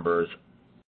other members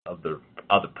of the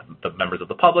members of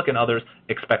the public and others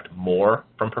expect more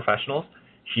from professionals.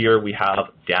 Here we have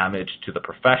damage to the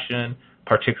profession,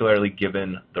 particularly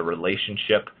given the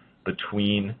relationship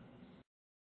between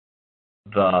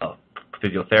the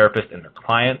physiotherapist and their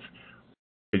clients.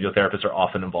 Physiotherapists are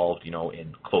often involved,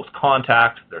 in close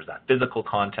contact. There's that physical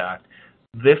contact.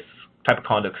 This type of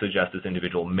conduct suggests this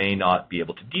individual may not be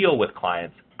able to deal with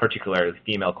clients, particularly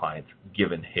female clients,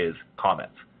 given his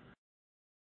comments.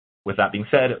 With that being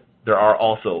said, there are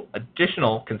also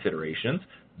additional considerations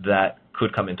that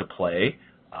could come into play.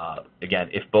 Again,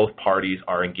 if both parties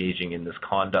are engaging in this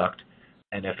conduct,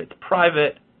 and if it's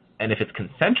private, and if it's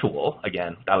consensual,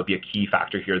 again, that would be a key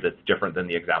factor here that's different than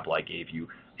the example I gave you.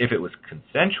 If it was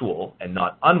consensual and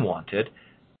not unwanted,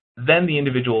 then the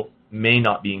individual may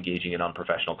not be engaging in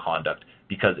unprofessional conduct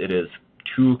because it is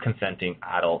two consenting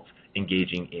adults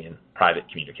engaging in private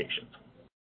communications.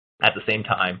 At the same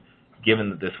time, given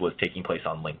that this was taking place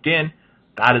on LinkedIn,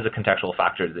 that is a contextual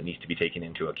factor that needs to be taken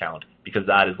into account because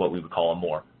that is what we would call a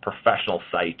more professional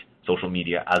site, social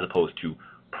media, as opposed to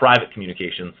private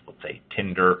communications, let's say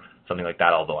Tinder, something like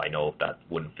that, although I know that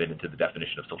wouldn't fit into the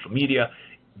definition of social media.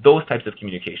 Those types of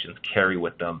communications carry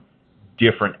with them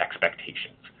different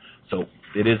expectations. So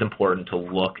it is important to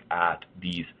look at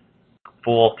these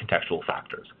full contextual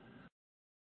factors.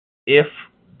 If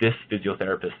this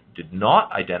physiotherapist did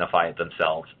not identify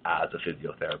themselves as a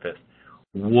physiotherapist,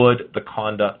 would the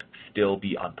conduct still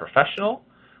be unprofessional?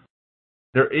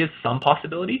 There is some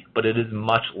possibility, but it is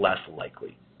much less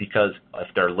likely because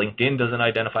if their LinkedIn doesn't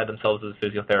identify themselves as a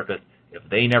physiotherapist, if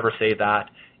they never say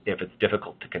that, if it's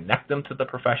difficult to connect them to the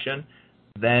profession,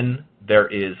 then there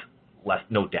is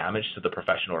no damage to the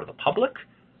profession or the public.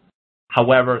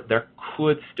 However, there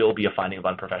could still be a finding of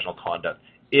unprofessional conduct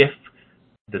if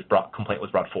this complaint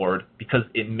was brought forward, because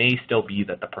it may still be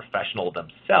that the professional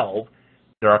themselves,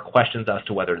 there are questions as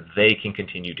to whether they can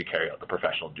continue to carry out the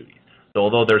professional duties. So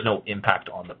although there's no impact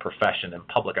on the profession and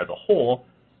public as a whole,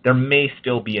 there may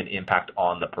still be an impact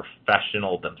on the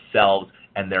professional themselves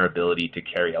and their ability to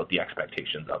carry out the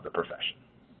expectations of the profession.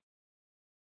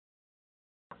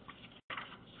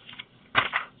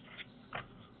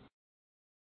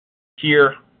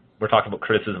 Here, we're talking about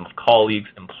criticism of colleagues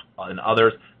and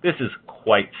others. This is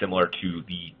quite similar to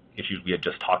the issues we had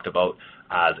just talked about,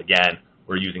 as again,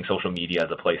 we're using social media as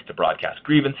a place to broadcast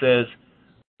grievances.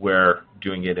 We're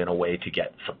doing it in a way to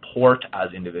get support,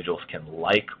 as individuals can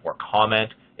like or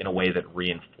comment in a way that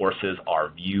reinforces our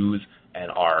views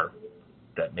and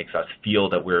that makes us feel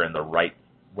that we're in the right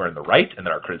and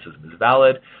that our criticism is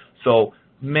valid. So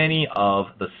many of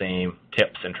the same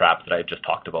tips and traps that I just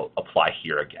talked about apply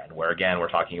here again, where again we're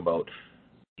talking about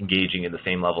engaging in the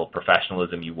same level of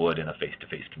professionalism you would in a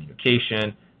face-to-face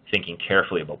communication, thinking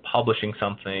carefully about publishing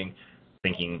something,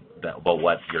 thinking about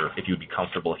if you'd be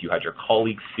comfortable if you had your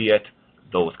colleagues see it,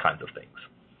 those kinds of things.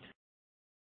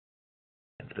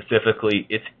 And specifically,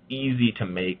 it's easy to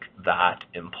make that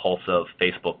impulsive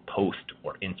Facebook post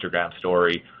or Instagram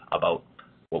story about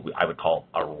what I would call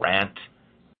a rant,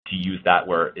 to use that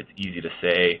where it's easy to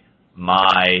say,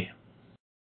 my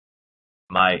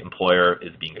employer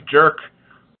is being a jerk.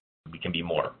 We can be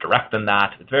more direct than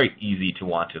that. It's very easy to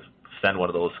want to send one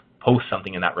of those, post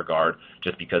something in that regard,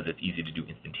 just because it's easy to do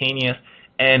instantaneous,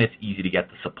 and it's easy to get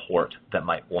the support that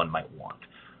one might want.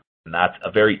 And that's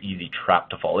a very easy trap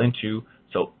to fall into.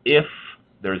 So if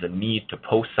there's a need to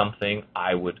post something,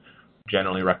 I would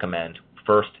generally recommend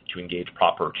first to engage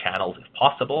proper channels if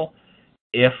possible.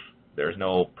 If there's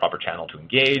no proper channel to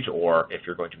engage, or if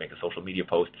you're going to make a social media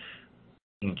post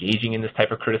engaging in this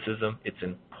type of criticism, it's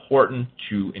important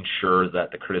to ensure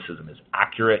that the criticism is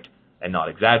accurate and not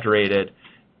exaggerated,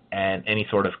 and any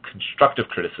sort of constructive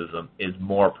criticism is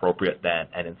more appropriate than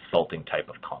an insulting type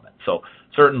of comment. So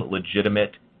certain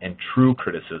legitimate and true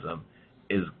criticism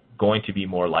is going to be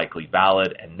more likely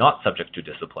valid and not subject to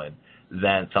discipline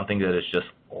than something that is just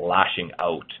lashing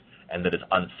out and that is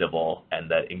uncivil and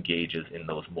that engages in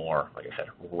those more, like I said,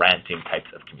 ranting types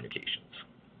of communications.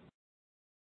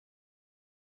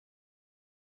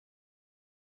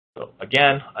 So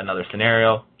again, another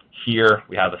scenario. Here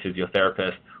we have a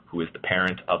physiotherapist who is the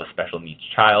parent of a special needs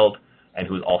child and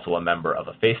who is also a member of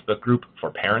a Facebook group for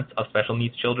parents of special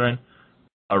needs children.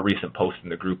 A recent post in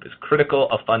the group is critical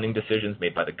of funding decisions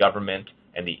made by the government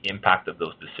and the impact of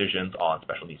those decisions on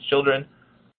special needs children.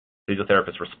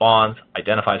 Physiotherapist responds,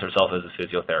 identifies herself as a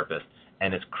physiotherapist,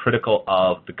 and is critical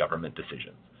of the government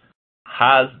decisions.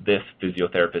 Has this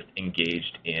physiotherapist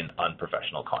engaged in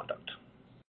unprofessional conduct?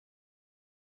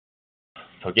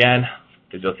 So again,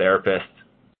 physiotherapists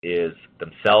is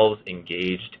themselves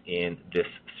engaged in this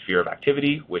sphere of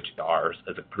activity, which ours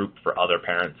as a group for other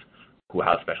parents who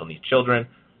have special needs children.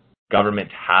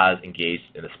 Government has engaged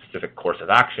in a specific course of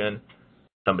action.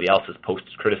 Somebody else has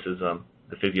posted criticism.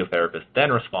 The physiotherapist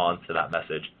then responds to that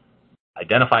message,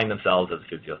 identifying themselves as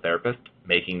a physiotherapist,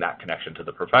 making that connection to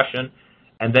the profession,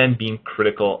 and then being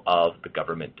critical of the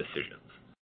government decisions.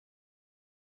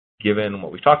 Given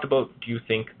what we've talked about, do you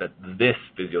think that this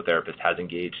physiotherapist has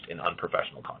engaged in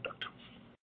unprofessional conduct?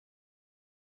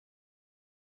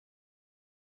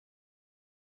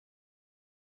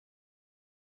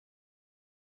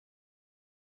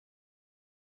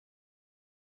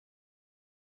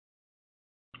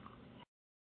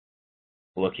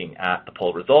 Looking at the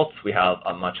poll results, we have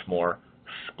a much more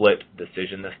split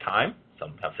decision this time.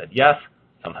 Some have said yes,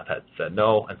 some have said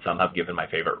no, and some have given my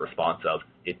favorite response of,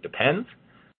 it depends.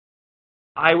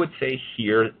 I would say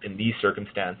here, in these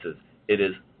circumstances, it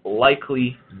is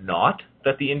likely not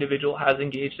that the individual has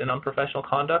engaged in unprofessional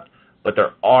conduct, but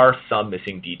there are some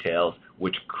missing details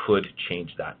which could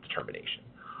change that determination.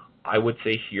 I would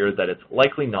say here that it's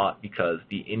likely not because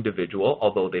the individual,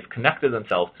 although they've connected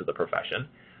themselves to the profession,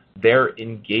 they're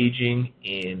engaging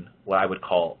in what I would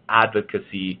call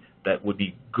advocacy that would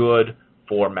be good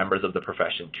for members of the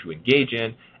profession to engage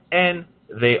in, and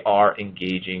they are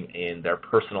engaging in their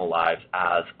personal lives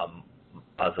as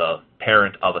a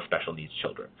parent of a special needs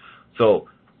children. So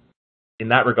in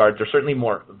that regard, there's certainly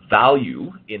more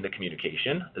value in the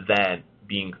communication than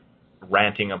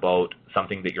ranting about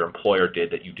something that your employer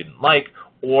did that you didn't like,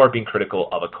 or being critical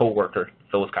of a coworker,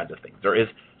 those kinds of things. There is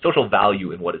social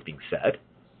value in what is being said,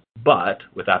 but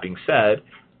with that being said,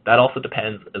 that also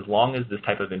depends as long as this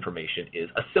type of information is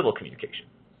a civil communication.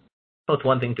 So it's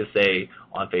one thing to say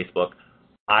on Facebook,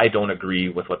 I don't agree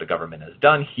with what the government has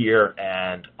done here,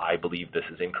 and I believe this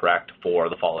is incorrect for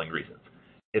the following reasons.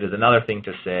 It is another thing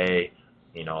to say,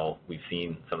 we've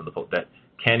seen some of the posts that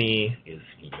Kenny is,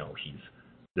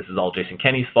 this is all Jason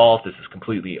Kenney's fault. This is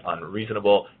completely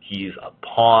unreasonable. He's a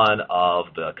pawn of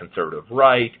the conservative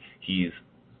right. He's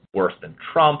worse than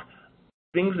Trump.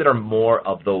 Things that are more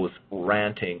of those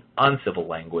ranting, uncivil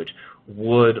language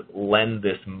would lend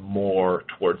this more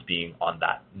towards being on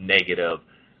that negative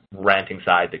ranting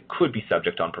side that could be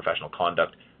subject on professional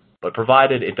conduct. But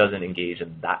provided it doesn't engage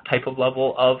in that type of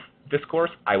level of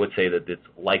discourse, I would say that it's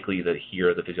likely that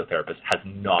here the physiotherapist has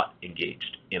not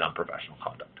engaged in unprofessional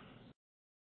conduct.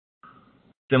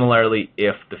 Similarly,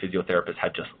 if the physiotherapist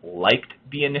had just liked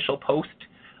the initial post,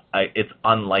 it's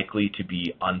unlikely to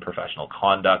be unprofessional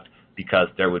conduct because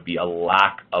there would be a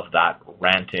lack of that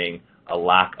ranting, a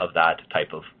lack of that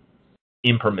type of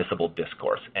impermissible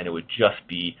discourse, and it would just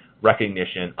be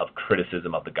recognition of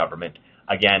criticism of the government.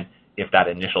 Again, if that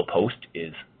initial post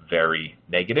is very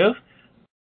negative,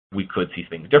 we could see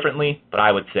things differently, but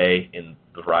I would say in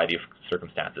the variety of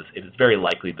circumstances, it is very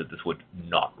likely that this would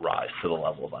not rise to the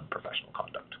level of unprofessional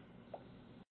conduct.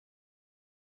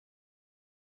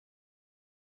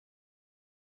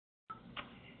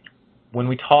 When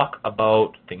we talk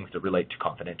about things that relate to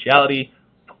confidentiality,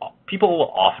 people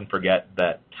will often forget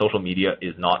that social media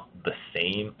is not the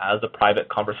same as a private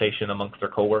conversation amongst their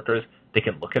coworkers. They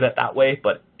can look at it that way,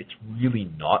 but it's really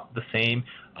not the same.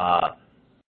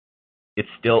 It's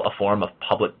still a form of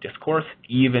public discourse,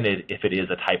 even if it is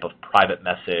a type of private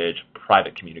message,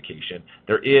 private communication.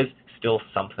 There is still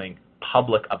something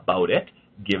public about it,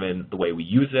 given the way we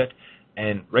use it,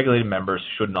 and regulated members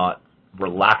should not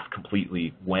relax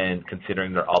completely when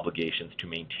considering their obligations to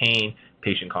maintain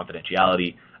patient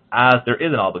confidentiality, as there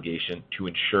is an obligation to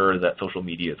ensure that social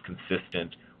media is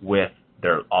consistent with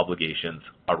their obligations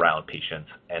around patients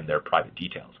and their private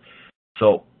details.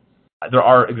 So there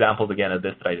are examples, again, of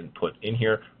this that I didn't put in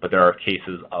here, but there are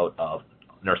cases out of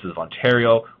Nurses of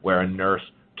Ontario where a nurse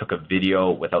took a video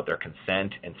without their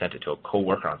consent and sent it to a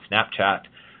coworker on Snapchat.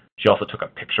 She also took a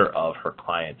picture of her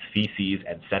client's feces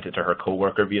and sent it to her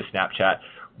coworker via Snapchat,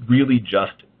 really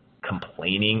just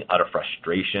complaining out of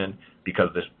frustration because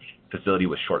this facility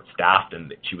was short-staffed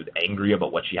and she was angry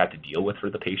about what she had to deal with for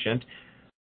the patient.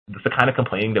 It's the kind of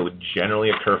complaining that would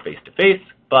generally occur face-to-face,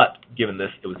 but given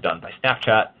this, it was done by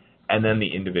Snapchat, and then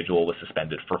the individual was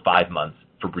suspended for 5 months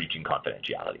for breaching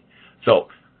confidentiality. So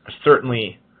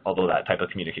certainly, although that type of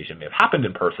communication may have happened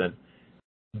in person,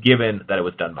 given that it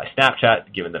was done by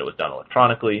Snapchat, given that it was done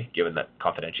electronically, given that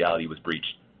confidentiality was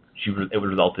breached, it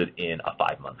resulted in a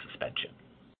 5-month suspension.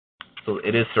 So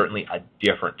it is certainly a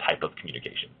different type of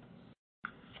communication.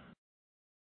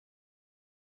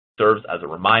 Serves as a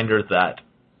reminder that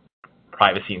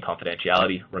privacy and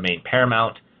confidentiality remain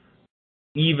paramount,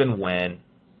 even when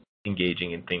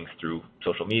engaging in things through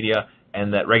social media,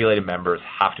 and that regulated members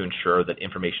have to ensure that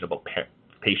information about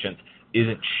patients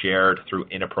isn't shared through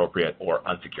inappropriate or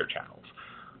unsecure channels.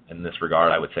 In this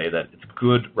regard, I would say that it's a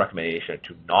good recommendation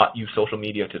to not use social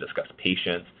media to discuss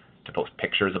patients, to post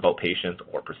pictures about patients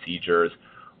or procedures,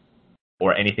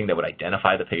 or anything that would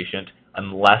identify the patient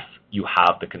unless you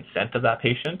have the consent of that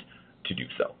patient to do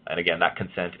so. And again, that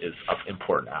consent is an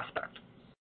important aspect.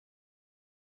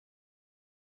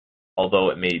 Although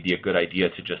it may be a good idea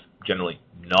to just generally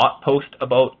not post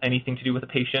about anything to do with a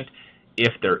patient,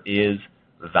 if there is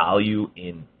value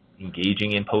in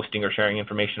engaging in posting or sharing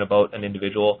information about an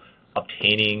individual,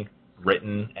 obtaining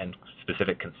written and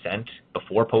specific consent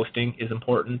before posting is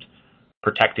important.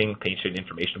 Protecting patient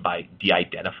information by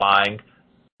de-identifying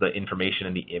the information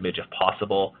in the image if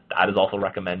possible, that is also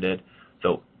recommended.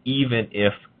 So even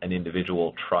if an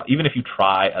individual even if you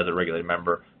try as a regulated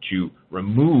member to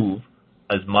remove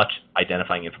as much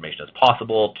identifying information as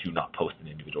possible, to not post an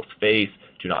individual's face,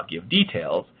 to not give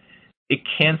details, it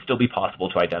can still be possible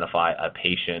to identify a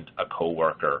patient, a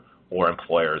coworker, or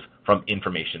employers from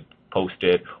information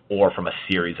posted or from a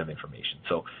series of information.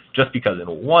 So just because in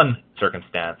one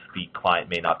circumstance the client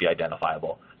may not be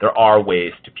identifiable, there are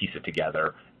ways to piece it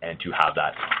together and to have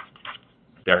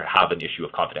an issue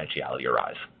of confidentiality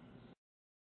arise.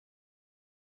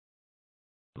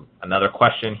 Another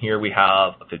question here, we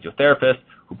have a physiotherapist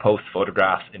who posts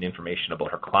photographs and information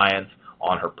about her clients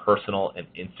on her personal and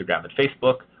Instagram and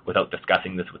Facebook without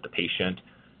discussing this with the patient.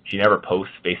 She never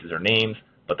posts faces or names,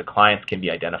 but the clients can be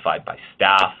identified by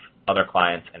staff, other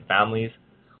clients, and families.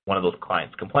 One of those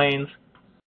clients complains.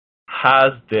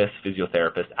 Has this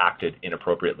physiotherapist acted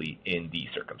inappropriately in these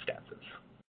circumstances?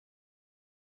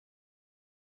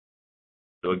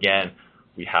 So again,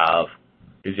 we have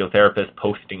physiotherapists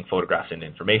posting photographs and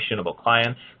information about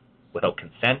clients. without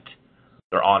consent.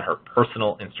 They're on her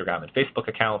personal Instagram and Facebook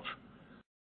accounts.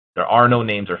 There are no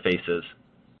names or faces,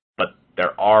 but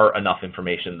there are enough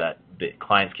information that the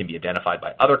clients can be identified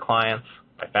by other clients,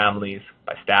 by families,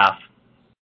 by staff.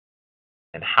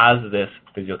 And has this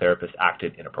physiotherapist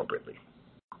acted inappropriately?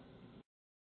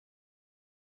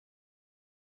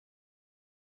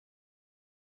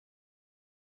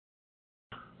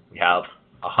 We have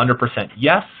 100%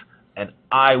 yes, and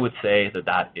I would say that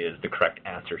that is the correct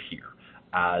answer here,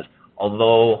 as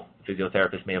although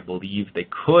physiotherapists may have believed they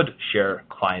could share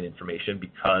client information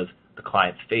because the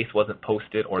client's face wasn't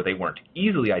posted or they weren't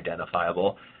easily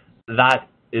identifiable, that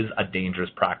is a dangerous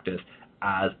practice,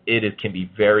 as it can be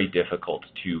very difficult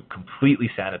to completely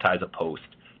sanitize a post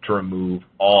to remove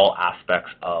all aspects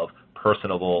of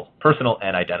personal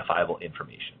and identifiable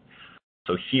information.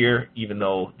 So here, even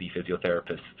though the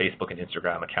physiotherapist's Facebook and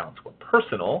Instagram accounts were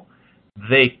personal,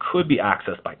 they could be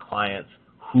accessed by clients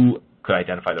who could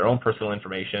identify their own personal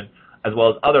information, as well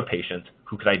as other patients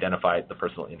who could identify the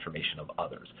personal information of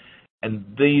others. And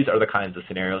these are the kinds of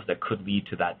scenarios that could lead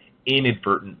to that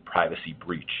inadvertent privacy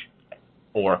breach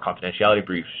or confidentiality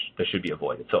breach that should be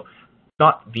avoided. So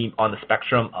not being on the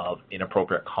spectrum of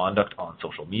inappropriate conduct on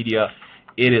social media.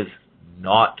 It is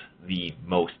not the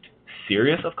most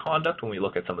serious of conduct when we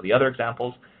look at some of the other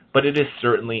examples, but it is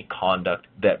certainly conduct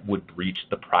that would breach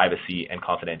the privacy and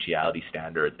confidentiality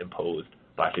standards imposed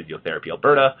by Physiotherapy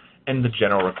Alberta and the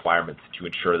general requirements to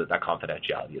ensure that that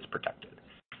confidentiality is protected.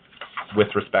 With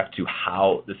respect to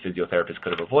how the physiotherapist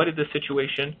could have avoided this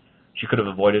situation, she could have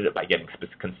avoided it by getting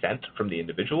specific consent from the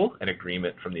individual, an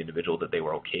agreement from the individual that they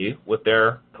were okay with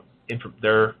their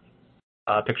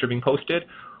picture being posted,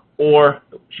 or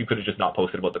she could have just not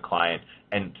posted about the client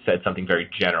and said something very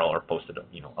general, or posted a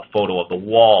photo of the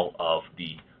wall of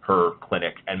her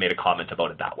clinic and made a comment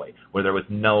about it that way, where there was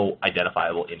no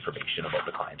identifiable information about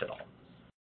the client at all.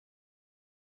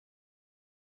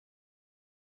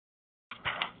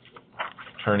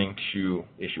 Turning to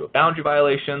the issue of boundary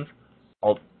violations,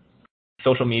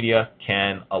 social media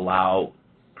can allow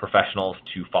professionals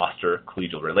to foster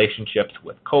collegial relationships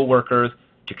with coworkers,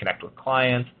 to connect with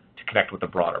clients, to connect with the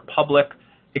broader public.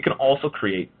 It can also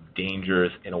create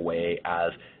dangers in a way,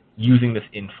 as using this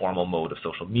informal mode of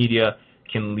social media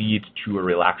can lead to a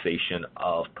relaxation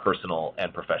of personal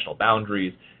and professional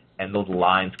boundaries, and those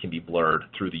lines can be blurred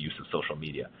through the use of social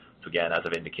media. So again, as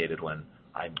I've indicated, when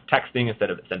I'm texting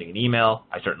instead of sending an email,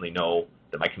 I certainly know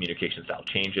that my communication style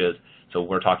changes. So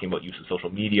we're talking about use of social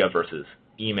media versus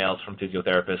emails from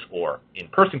physiotherapists or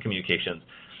in-person communications.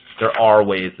 There are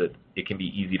ways that it can be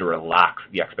easy to relax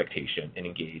the expectation and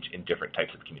engage in different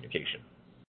types of communication.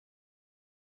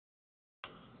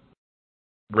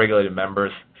 Regulated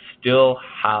members still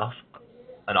have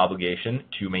an obligation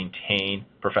to maintain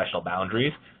professional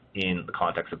boundaries in the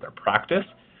context of their practice,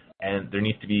 and there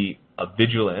needs to be a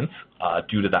vigilance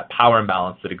due to that power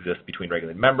imbalance that exists between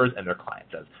regulated members and their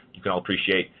clients. As you can all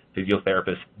appreciate,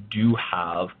 physiotherapists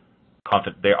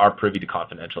they are privy to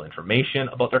confidential information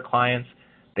about their clients.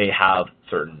 They have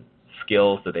certain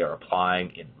skills that they are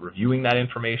applying in reviewing that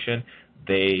information.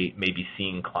 They may be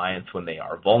seeing clients when they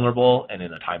are vulnerable and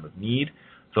in a time of need.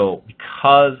 So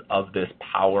because of this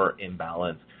power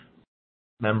imbalance,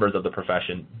 members of the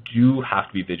profession do have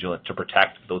to be vigilant to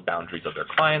protect those boundaries of their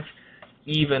clients,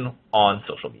 even on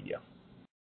social media.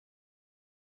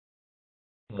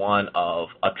 One of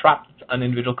a trap an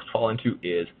individual could fall into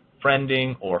is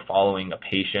friending or following a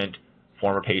patient,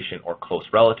 former patient, or close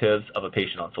relatives of a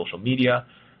patient on social media.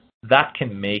 That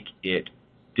can make it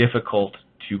difficult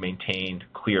to maintain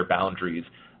clear boundaries,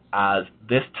 as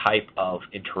this type of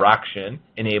interaction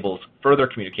enables further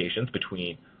communications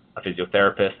between a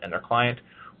physiotherapist and their client,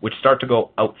 which start to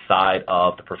go outside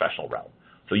of the professional realm.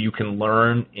 So you can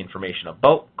learn information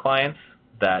about clients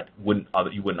that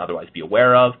you wouldn't otherwise be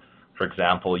aware of. For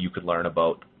example, you could learn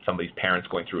about somebody's parents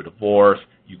going through a divorce.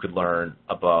 You could learn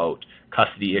about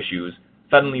custody issues.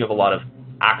 Suddenly you have a lot of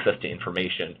access to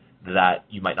information that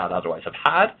you might not otherwise have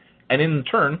had. And in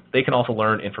turn, they can also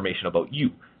learn information about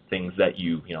you, things that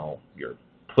your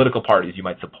political parties you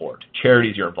might support,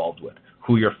 charities you're involved with,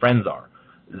 who your friends are.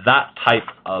 That type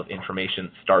of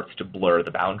information starts to blur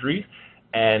the boundaries,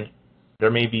 and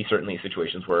there may be certainly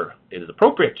situations where it is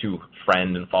appropriate to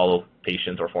friend and follow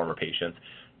patients or former patients.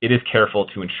 It is careful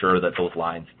to ensure that those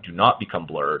lines do not become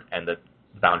blurred and that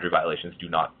boundary violations do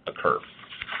not occur.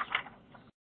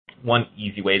 One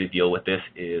easy way to deal with this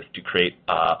is to create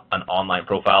an online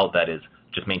profile that is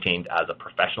just maintained as a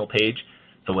professional page,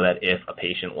 so that if a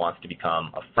patient wants to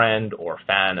become a friend or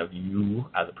fan of you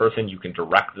as a person, you can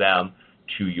direct them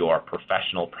to your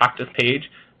professional practice page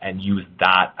and use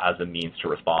that as a means to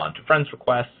respond to friends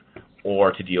requests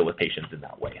or to deal with patients in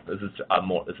that way. This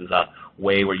is a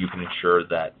way where you can ensure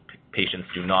that patients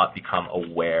do not become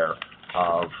aware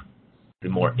of the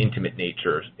more intimate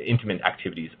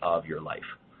activities of your life.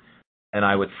 And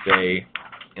I would say,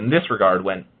 in this regard,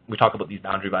 when we talk about these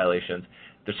boundary violations,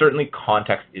 there's certainly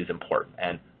context is important.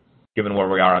 And given where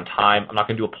we are on time, I'm not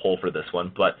going to do a poll for this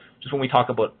one, but just when we talk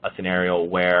about a scenario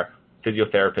where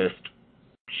physiotherapist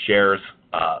shares,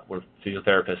 where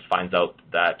physiotherapist finds out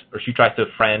that, or she tries to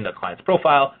friend a client's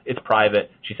profile, it's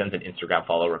private, she sends an Instagram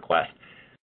follow request.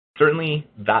 Certainly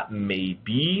that may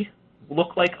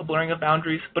look like a blurring of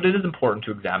boundaries, but it is important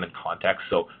to examine context.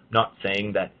 So not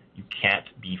saying that you can't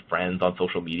be friends on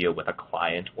social media with a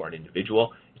client or an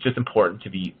individual. It's just important to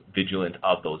be vigilant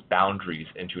of those boundaries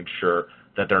and to ensure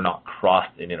that they're not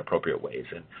crossed in inappropriate ways.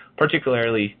 And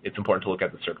particularly, it's important to look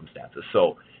at the circumstances.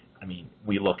 So, I mean,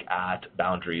 we look at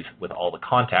boundaries with all the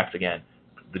context. Again,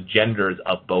 the genders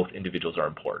of both individuals are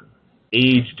important.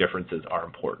 Age differences are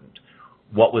important.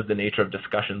 What was the nature of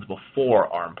discussions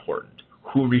before are important.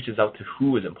 Who reaches out to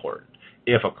who is important.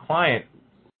 If a client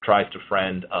tries to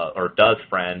friend or does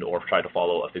friend or try to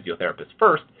follow a physiotherapist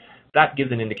first, that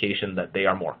gives an indication that they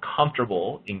are more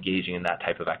comfortable engaging in that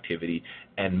type of activity,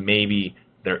 and maybe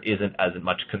there isn't as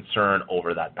much concern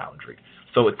over that boundary.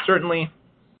 So it's certainly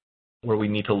where we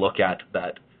need to look at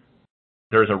that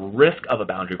there's a risk of a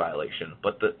boundary violation,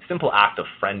 but the simple act of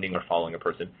friending or following a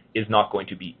person is not going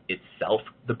to be itself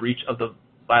the breach of the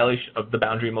violation of the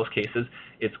boundary in most cases.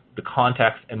 It's the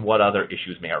context and what other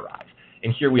issues may arise.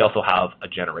 And here we also have a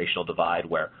generational divide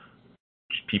where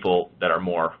people that are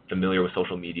more familiar with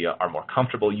social media are more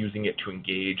comfortable using it to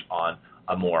engage on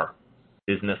a more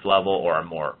business level or a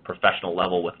more professional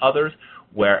level with others,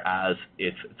 whereas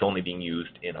it's only being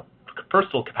used in a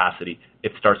personal capacity,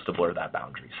 it starts to blur that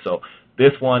boundary. So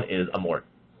this one is a more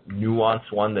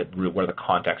nuanced one where the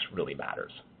context really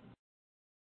matters.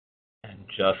 And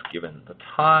just given the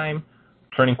time,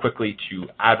 turning quickly to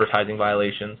advertising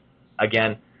violations.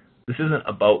 Again, this isn't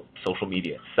about social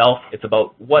media itself. It's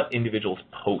about what individuals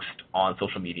post on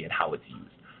social media and how it's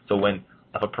used. So if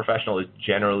a professional is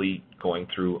generally going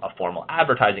through a formal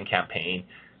advertising campaign,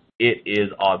 it is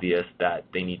obvious that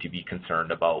they need to be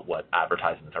concerned about what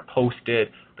advertisements are posted,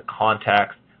 the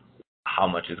context, how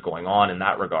much is going on in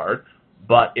that regard.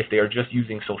 But if they are just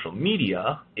using social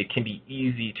media, it can be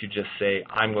easy to just say,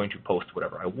 I'm going to post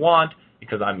whatever I want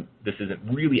because this isn't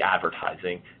really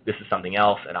advertising, this is something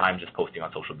else, and I'm just posting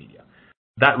on social media.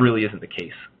 That really isn't the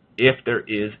case. If there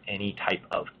is any type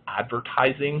of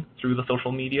advertising through the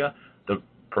social media, the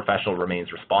professional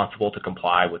remains responsible to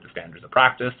comply with the standards of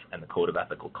practice and the code of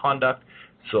ethical conduct.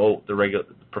 So the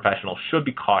professional should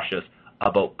be cautious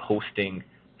about posting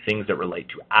things that relate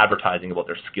to advertising about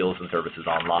their skills and services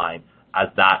online, as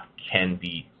that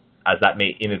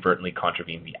may inadvertently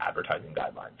contravene the advertising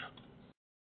guidelines.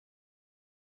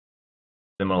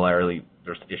 Similarly,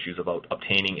 there's issues about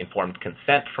obtaining informed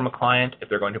consent from a client if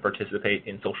they're going to participate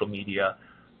in social media,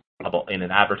 in an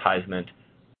advertisement,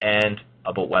 and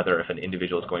about whether if an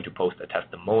individual is going to post a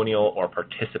testimonial or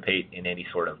participate in any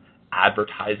sort of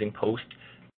advertising post,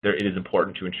 it is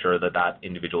important to ensure that that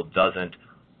individual doesn't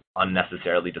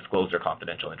unnecessarily disclose their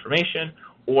confidential information,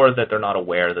 or that they're not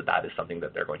aware that that is something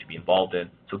that they're going to be involved in.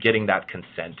 So getting that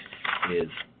consent is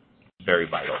very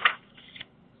vital.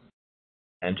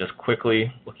 And just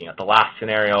quickly, looking at the last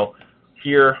scenario,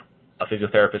 here a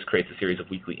physiotherapist creates a series of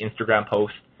weekly Instagram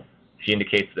posts. She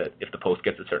indicates that if the post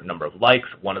gets a certain number of likes,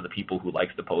 one of the people who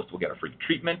likes the post will get a free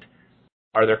treatment.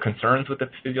 Are there concerns with the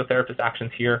physiotherapist's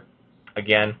actions here?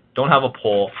 Again, don't have a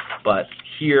poll, but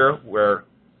here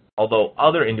although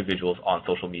other individuals on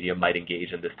social media might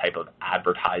engage in this type of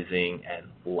advertising and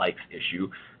likes issue,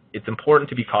 it's important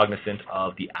to be cognizant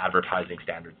of the advertising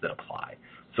standards that apply.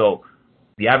 So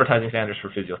the advertising standards for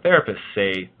physiotherapists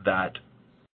say that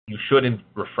you should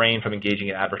refrain from engaging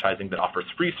in advertising that offers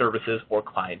free services or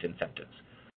client incentives.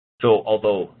 So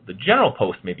although the general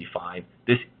post may be fine,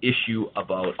 this issue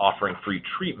about offering free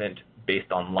treatment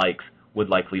based on likes would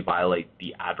likely violate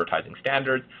the advertising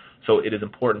standards. So it is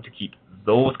important to keep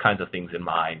those kinds of things in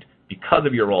mind. Because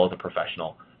of your role as a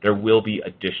professional, there will be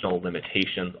additional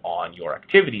limitations on your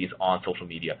activities on social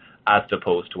media as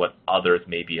opposed to what others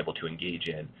may be able to engage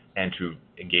in and to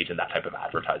engage in that type of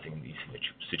advertising in these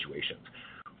situations.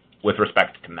 With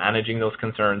respect to managing those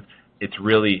concerns, it's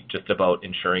really just about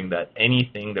ensuring that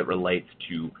anything that relates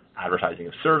to advertising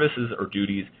of services or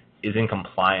duties is in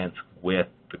compliance with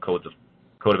the code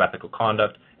of ethical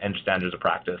conduct and standards of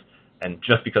practice. And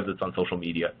just because it's on social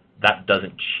media, that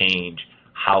doesn't change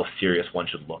how serious one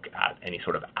should look at any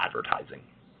sort of advertising.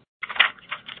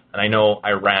 And I know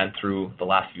I ran through the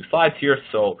last few slides here,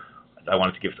 so I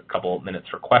wanted to give a couple minutes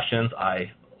for questions.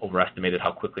 I overestimated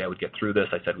how quickly I would get through this.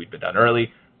 I said we'd been done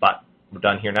early, but we're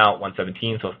done here now at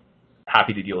 1:17, so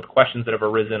happy to deal with questions that have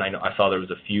arisen. I saw there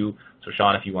was a few, so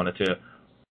Sean, if you wanted to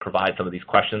provide some of these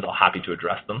questions, I'll happy to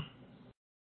address them.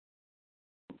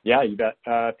 Yeah, you bet.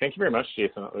 Thank you very much,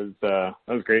 Jason. That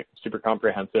was great, super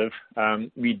comprehensive.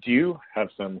 We do have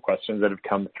some questions that have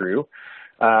come through.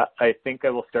 I think I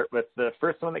will start with the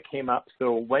first one that came up.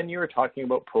 So when you were talking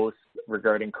about posts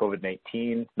regarding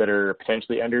COVID-19 that are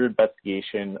potentially under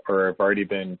investigation or have already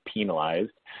been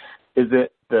penalized, is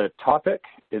it the topic,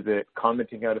 is it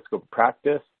commenting out of scope of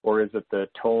practice, or is it the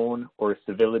tone or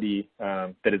civility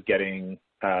that is getting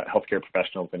healthcare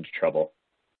professionals into trouble?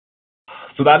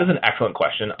 So that is an excellent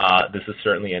question. This is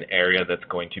certainly an area that's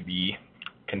going to be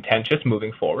contentious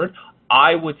moving forward.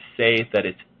 I would say that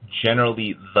it's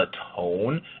generally the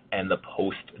tone and the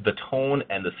tone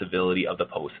and the civility of the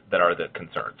post that are the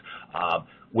concerns.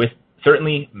 With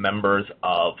certainly members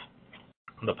of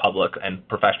the public and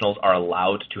professionals are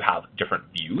allowed to have different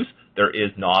views. There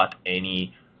is not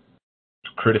any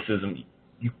criticism.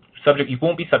 You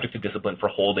won't be subject to discipline for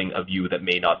holding a view that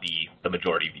may not be the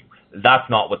majority view. That's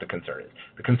not what the concern is.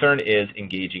 The concern is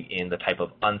engaging in the type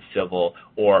of uncivil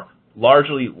or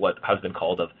largely what has been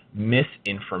called of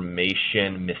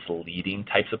misinformation, misleading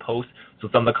types of posts. So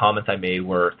some of the comments I made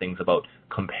were things about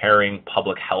comparing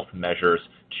public health measures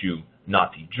to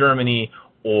Nazi Germany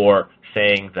or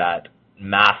saying that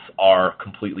masks are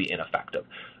completely ineffective.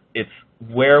 It's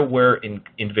where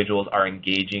individuals are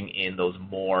engaging in those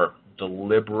more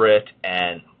deliberate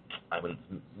and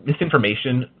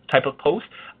misinformation type of posts,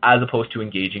 as opposed to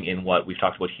engaging in what we've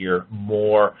talked about here,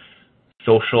 more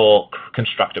social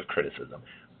constructive criticism.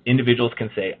 Individuals can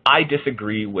say, I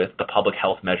disagree with the public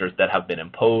health measures that have been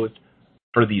imposed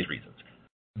for these reasons.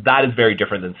 That is very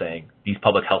different than saying these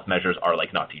public health measures are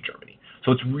like Nazi Germany.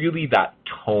 So it's really that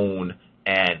tone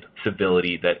and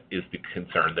civility that is the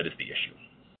concern, that is the issue.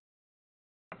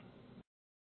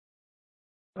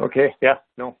 Okay, yeah,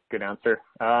 no, good answer.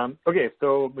 Okay,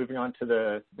 so moving on to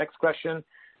the next question.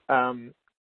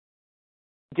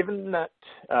 Given that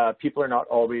people are not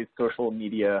always social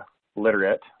media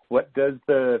literate, what does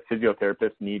the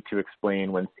physiotherapist need to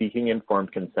explain when seeking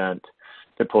informed consent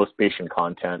to post patient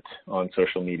content on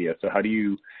social media? So how do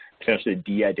you potentially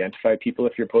de-identify people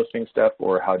if you're posting stuff,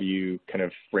 or how do you kind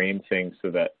of frame things so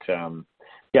that,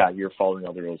 you're following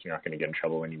all the rules, you're not going to get in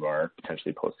trouble when you are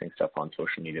potentially posting stuff on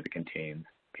social media that contains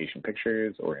patient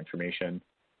pictures or information?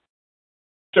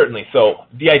 Certainly. So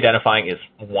de-identifying is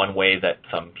one way that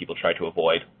some people try to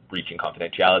avoid breaching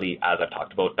confidentiality. As I've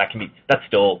talked about, that's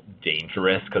still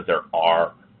dangerous because there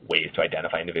are ways to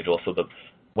identify individuals. So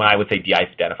when I would say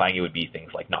de-identifying, it would be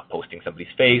things like not posting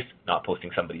somebody's face, not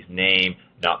posting somebody's name,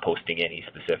 not posting any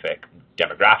specific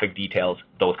demographic details,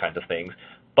 those kinds of things.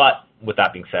 But with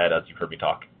that being said, as you've heard me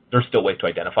talk, there's still ways to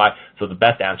identify. So the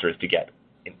best answer is to get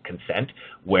consent,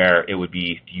 where it would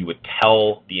be you would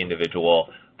tell the individual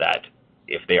that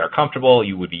if they are comfortable,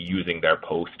 you would be using their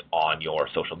post on your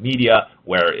social media,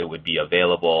 where it would be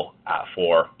available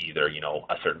for either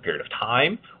a certain period of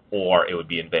time, or it would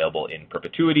be available in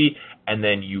perpetuity, and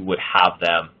then you would have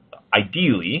them,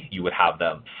 ideally, you would have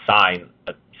them sign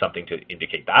something to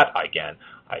indicate that. Again,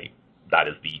 that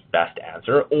is the best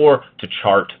answer, or to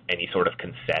chart any sort of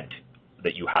consent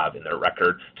that you have in their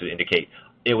record to indicate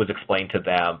it was explained to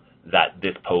them that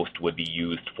this post would be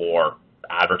used for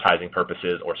advertising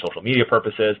purposes or social media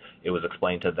purposes. It was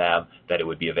explained to them that it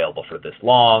would be available for this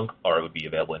long, or it would be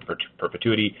available in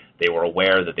perpetuity. They were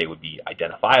aware that they would be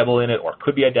identifiable in it or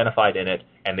could be identified in it,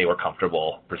 and they were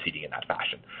comfortable proceeding in that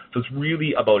fashion. So it's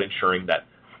really about ensuring that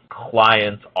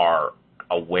clients are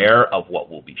aware of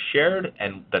what will be shared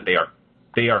and that they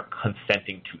are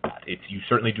consenting to that. You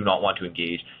certainly do not want to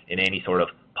engage in any sort of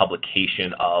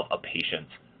publication of a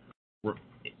patient's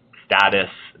status,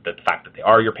 the fact that they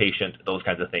are your patient, those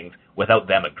kinds of things, without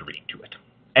them agreeing to it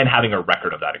and having a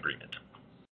record of that agreement.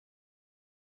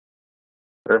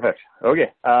 Perfect.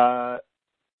 Okay.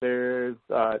 There's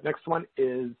next one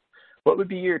is, what would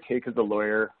be your take as a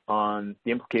lawyer on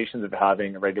the implications of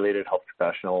having a regulated health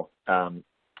professional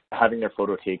having their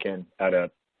photo taken at an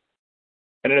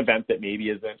event that maybe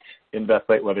isn't in best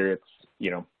light, whether it's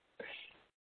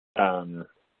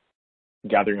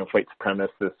gathering of white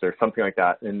supremacists or something like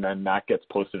that, and then that gets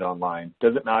posted online?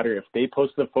 Does it matter if they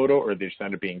post the photo or they just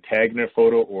end up being tagged in a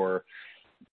photo, or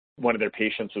one of their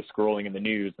patients was scrolling in the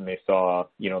news and they saw,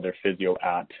 their physio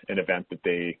at an event that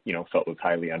they, felt was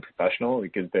highly unprofessional?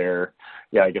 Because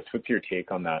I guess what's your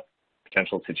take on that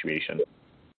potential situation?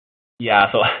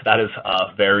 Yeah, so that is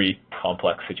a very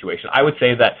complex situation. I would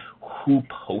say that who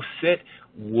posts it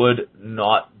would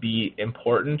not be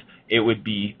important. It would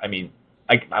be,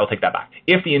 I'll take that back.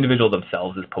 If the individual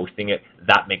themselves is posting it,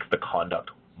 that makes the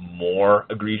conduct more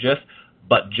egregious.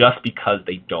 But just because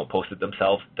they don't post it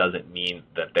themselves doesn't mean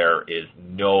that there is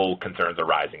no concerns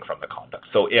arising from the conduct.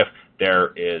 So if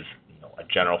there is a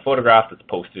general photograph that's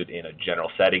posted in a general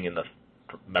setting and the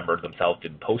member themselves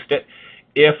didn't post it,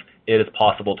 if it is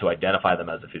possible to identify them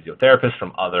as a physiotherapist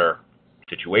from other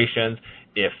situations,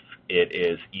 if it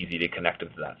is easy to connect them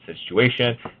to that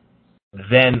situation,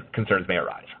 then concerns may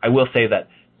arise. I will say that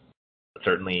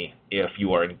certainly if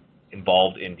you are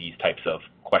involved in these types of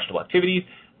questionable activities,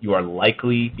 you are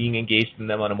likely being engaged in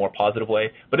them in a more positive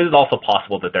way, but it is also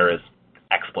possible that there is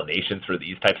explanations for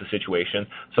these types of situations.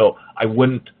 So I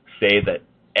wouldn't say that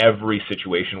every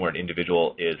situation where an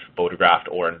individual is photographed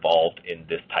or involved in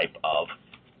this type of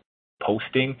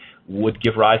posting would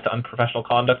give rise to unprofessional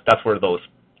conduct. That's where those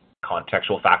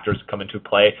contextual factors come into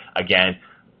play. Again,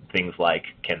 things like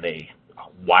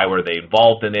why were they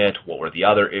involved in it? What were the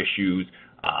other issues?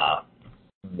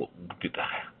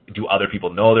 Do other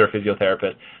people know they're a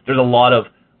physiotherapist? There's a lot of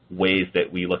ways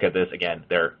that we look at this. Again,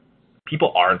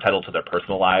 people are entitled to their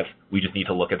personal lives. We just need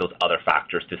to look at those other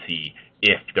factors to see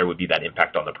if there would be that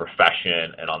impact on the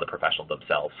profession and on the professional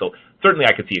themselves. So certainly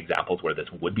I could see examples where this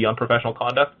would be unprofessional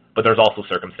conduct, but there's also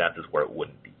circumstances where it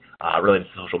wouldn't be. Related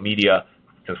to social media,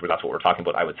 since that's what we're talking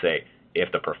about, I would say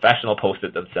if the professional posts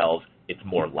it themselves, it's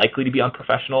more likely to be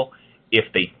unprofessional. If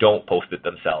they don't post it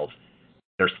themselves,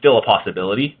 there's still a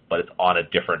possibility, but it's on a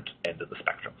different end of the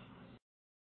spectrum.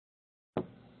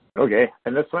 Okay,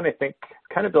 and this one I think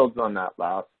kind of builds on that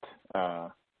last,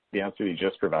 the answer you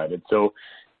just provided. So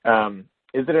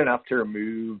is it enough to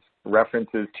remove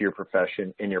references to your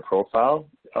profession in your profile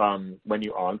when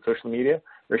you're on social media,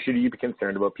 or should you be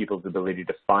concerned about people's ability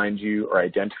to find you or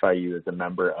identify you as a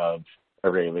member of a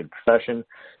regulated profession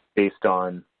based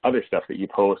on other stuff that you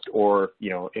post, or,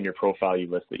 in your profile you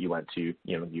list that you went to,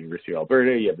 the University of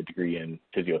Alberta, you have a degree in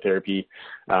physiotherapy.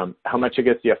 How much, I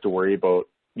guess, do you have to worry about,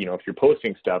 if you're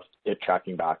posting stuff, it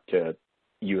tracking back to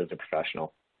you as a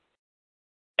professional?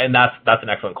 And that's an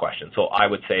excellent question. So I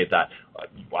would say that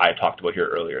I talked about here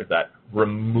earlier, that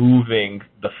removing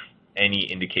any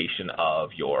indication of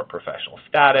your professional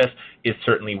status is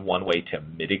certainly one way to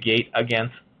mitigate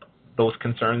against those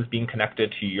concerns being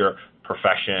connected to your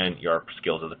profession, your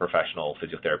skills as a professional,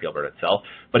 Physiotherapy Alberta itself,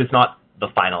 but it's not the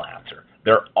final answer.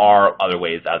 There are other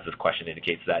ways, as this question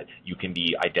indicates, that you can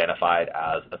be identified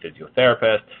as a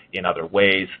physiotherapist in other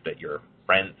ways, that your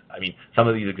friends, some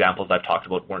of these examples I've talked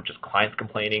about weren't just clients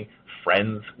complaining,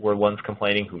 friends were ones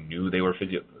complaining who knew they were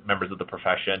members of the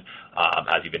profession.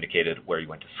 As you've indicated, where you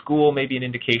went to school may be an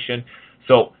indication.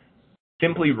 So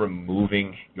simply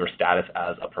removing your status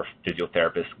as a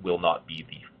physiotherapist will not be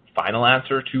the final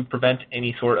answer to prevent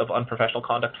any sort of unprofessional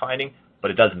conduct finding,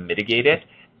 but it does mitigate it.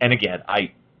 And again,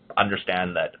 I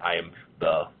understand that I'm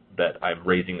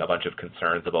raising a bunch of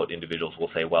concerns about individuals who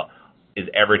will say, well, is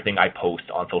everything I post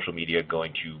on social media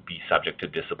going to be subject to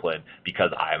discipline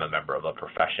because I am a member of a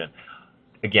profession?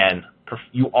 Again,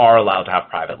 you are allowed to have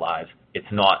private lives.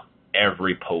 It's not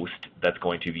every post that's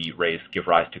going to give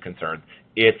rise to concerns.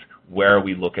 It's where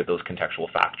we look at those contextual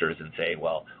factors and say,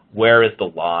 well, where is the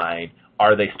line?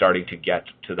 Are they starting to get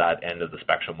to that end of the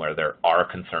spectrum where there are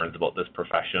concerns about this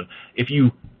profession? If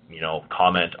you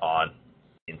comment on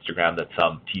Instagram that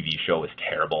some TV show is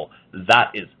terrible,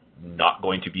 that is not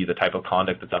going to be the type of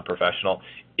conduct that's unprofessional.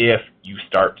 If you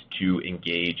start to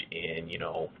engage in,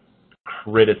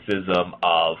 criticism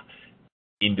of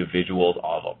individuals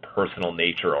of a personal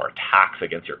nature or attacks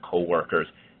against your coworkers,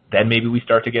 then maybe we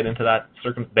start to get into that,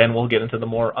 then we'll get into the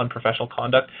more unprofessional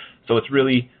conduct. So it's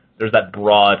really, there's that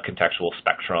broad contextual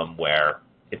spectrum where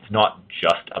it's not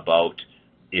just about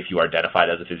if you are identified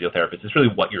as a physiotherapist, it's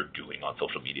really what you're doing on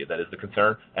social media that is the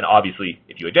concern. And obviously,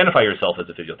 if you identify yourself as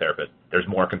a physiotherapist, there's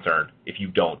more concern. If you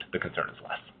don't, the concern is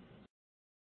less.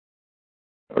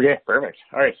 Okay, perfect.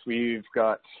 All right, so we've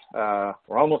got,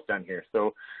 we're almost done here.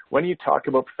 So when you talk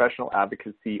about professional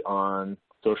advocacy on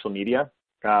social media,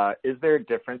 is there a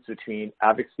difference between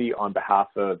advocacy on behalf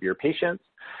of your patients,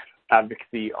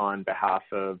 advocacy on behalf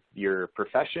of your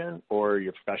profession or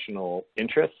your professional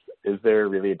interests? Is there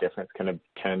really a difference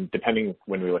depending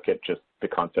when we look at just the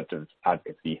concept of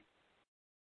advocacy?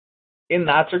 In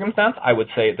that circumstance, I would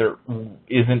say there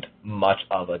isn't much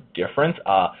of a difference.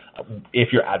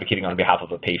 If you're advocating on behalf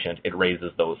of a patient, it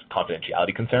raises those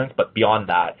confidentiality concerns. But beyond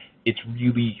that, it's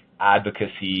really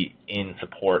advocacy in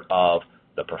support of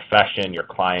the profession, your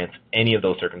clients, any of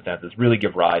those circumstances really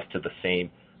give rise to the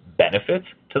same benefits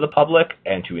to the public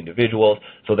and to individuals.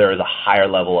 So there is a higher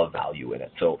level of value in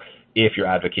it. So if you're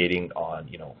advocating on,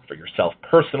 for yourself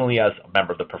personally as a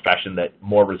member of the profession that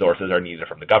more resources are needed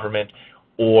from the government,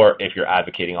 or if you're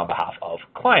advocating on behalf of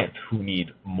clients who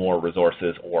need more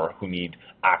resources or who need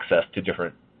access to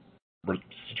different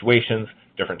situations,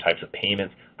 different types of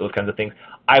payments, those kinds of things.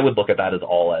 I would look at that as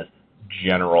all as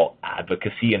general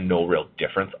advocacy and no real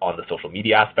difference on the social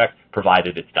media aspect,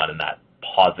 provided it's done in that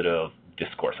positive,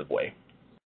 discursive way.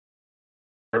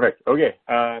 Perfect. Okay.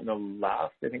 The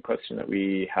last, I think, question that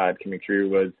we had coming through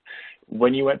was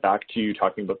when you went back to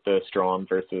talking about the Strom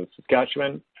versus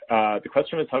Saskatchewan, the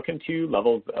question was how can two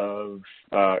levels of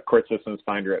court systems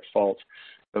find her at fault?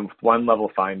 And with one level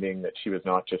finding that she was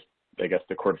not just, I guess,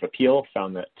 the Court of Appeal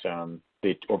found that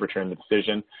they overturned the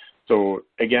decision. So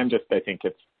again, just I think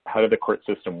it's how did the court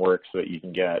system work so that you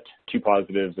can get two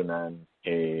positives and then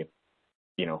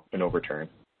an overturn.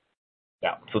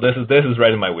 Yeah, so this is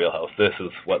right in my wheelhouse. This is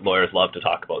what lawyers love to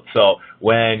talk about. So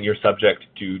when you're subject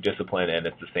to discipline, and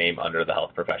it's the same under the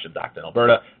Health Professions Act in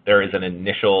Alberta, there is an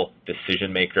initial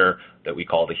decision maker that we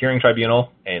call the hearing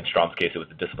tribunal. In Strom's case, it was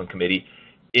the discipline committee.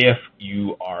 If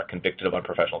you are convicted of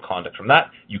unprofessional conduct from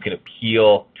that, you can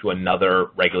appeal to another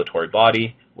regulatory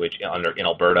body, which in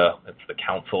Alberta, it's the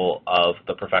Council of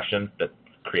the Profession that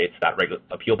creates that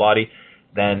appeal body.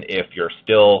 Then if you're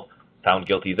still found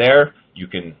guilty there, you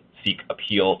can seek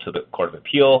appeal to the Court of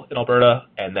Appeal in Alberta.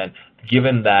 And then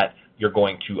given that you're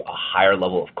going to a higher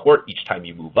level of court each time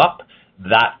you move up,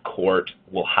 that court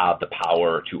will have the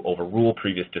power to overrule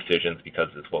previous decisions because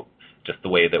it's just the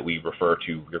way that we refer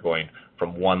to, you're going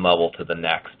from one level to the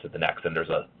next, and there's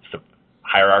a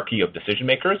hierarchy of decision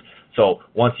makers. So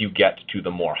once you get to the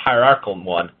more hierarchical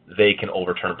one, they can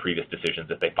overturn previous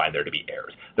decisions if they find there to be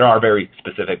errors. There are very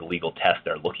specific legal tests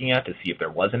they're looking at to see if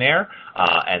there was an error,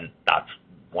 and that's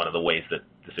one of the ways that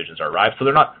decisions are arrived. So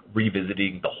they're not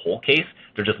revisiting the whole case,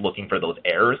 they're just looking for those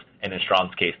errors, and in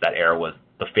Strom's case, that error was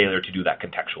the failure to do that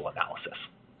contextual analysis.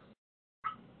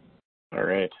 All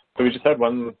right. So we just had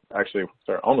one last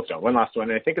one.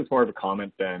 And I think it's more of a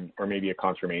comment or maybe a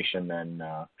confirmation than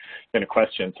a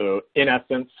question. So in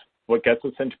essence, what gets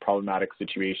us into problematic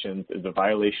situations is a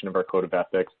violation of our code of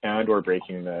ethics and or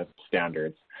breaking the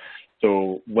standards.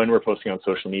 So when we're posting on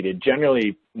social media,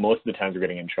 generally, most of the times we're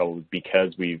getting in trouble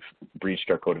because we've breached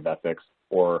our code of ethics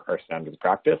or our standards of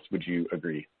practice. Would you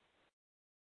agree?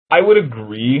 I would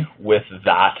agree with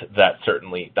that. That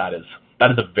certainly, that is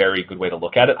a very good way to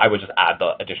look at it. I would just add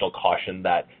the additional caution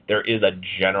that there is a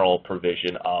general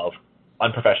provision of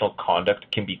unprofessional conduct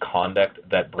can be conduct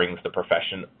that brings the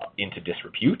profession into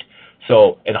disrepute.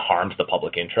 So it harms the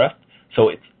public interest. So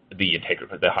it's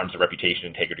that harms the reputation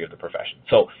and integrity of the profession.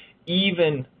 So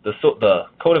even the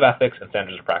code of ethics and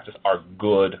standards of practice are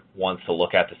good ones to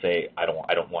look at to say, I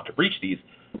don't want to breach these.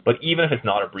 But even if it's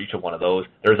not a breach of one of those,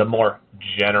 there's a more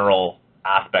general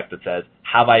aspect that says,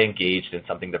 have I engaged in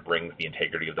something that brings the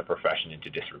integrity of the profession into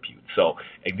disrepute? So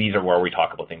these are where we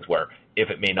talk about things where if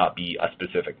it may not be a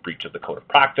specific breach of the code of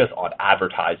practice on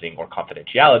advertising or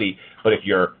confidentiality, but if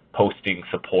you're posting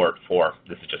support for,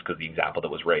 this is just because the example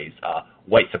that was raised,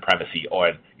 white supremacy,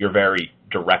 or you're very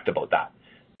direct about that,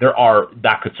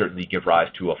 that could certainly give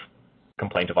rise to a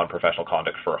complaint of unprofessional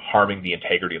conduct for harming the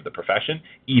integrity of the profession,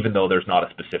 even though there's not a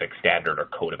specific standard or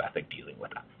code of ethic dealing with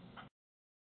that.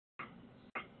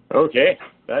 Okay,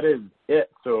 that is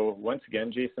it. So once again,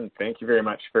 Jason, thank you very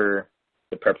much for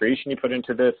the preparation you put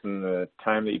into this and the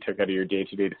time that you took out of your day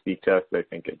today to speak to us. I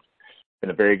think it's been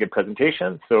a very good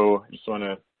presentation. So I just want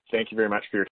to thank you very much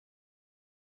for your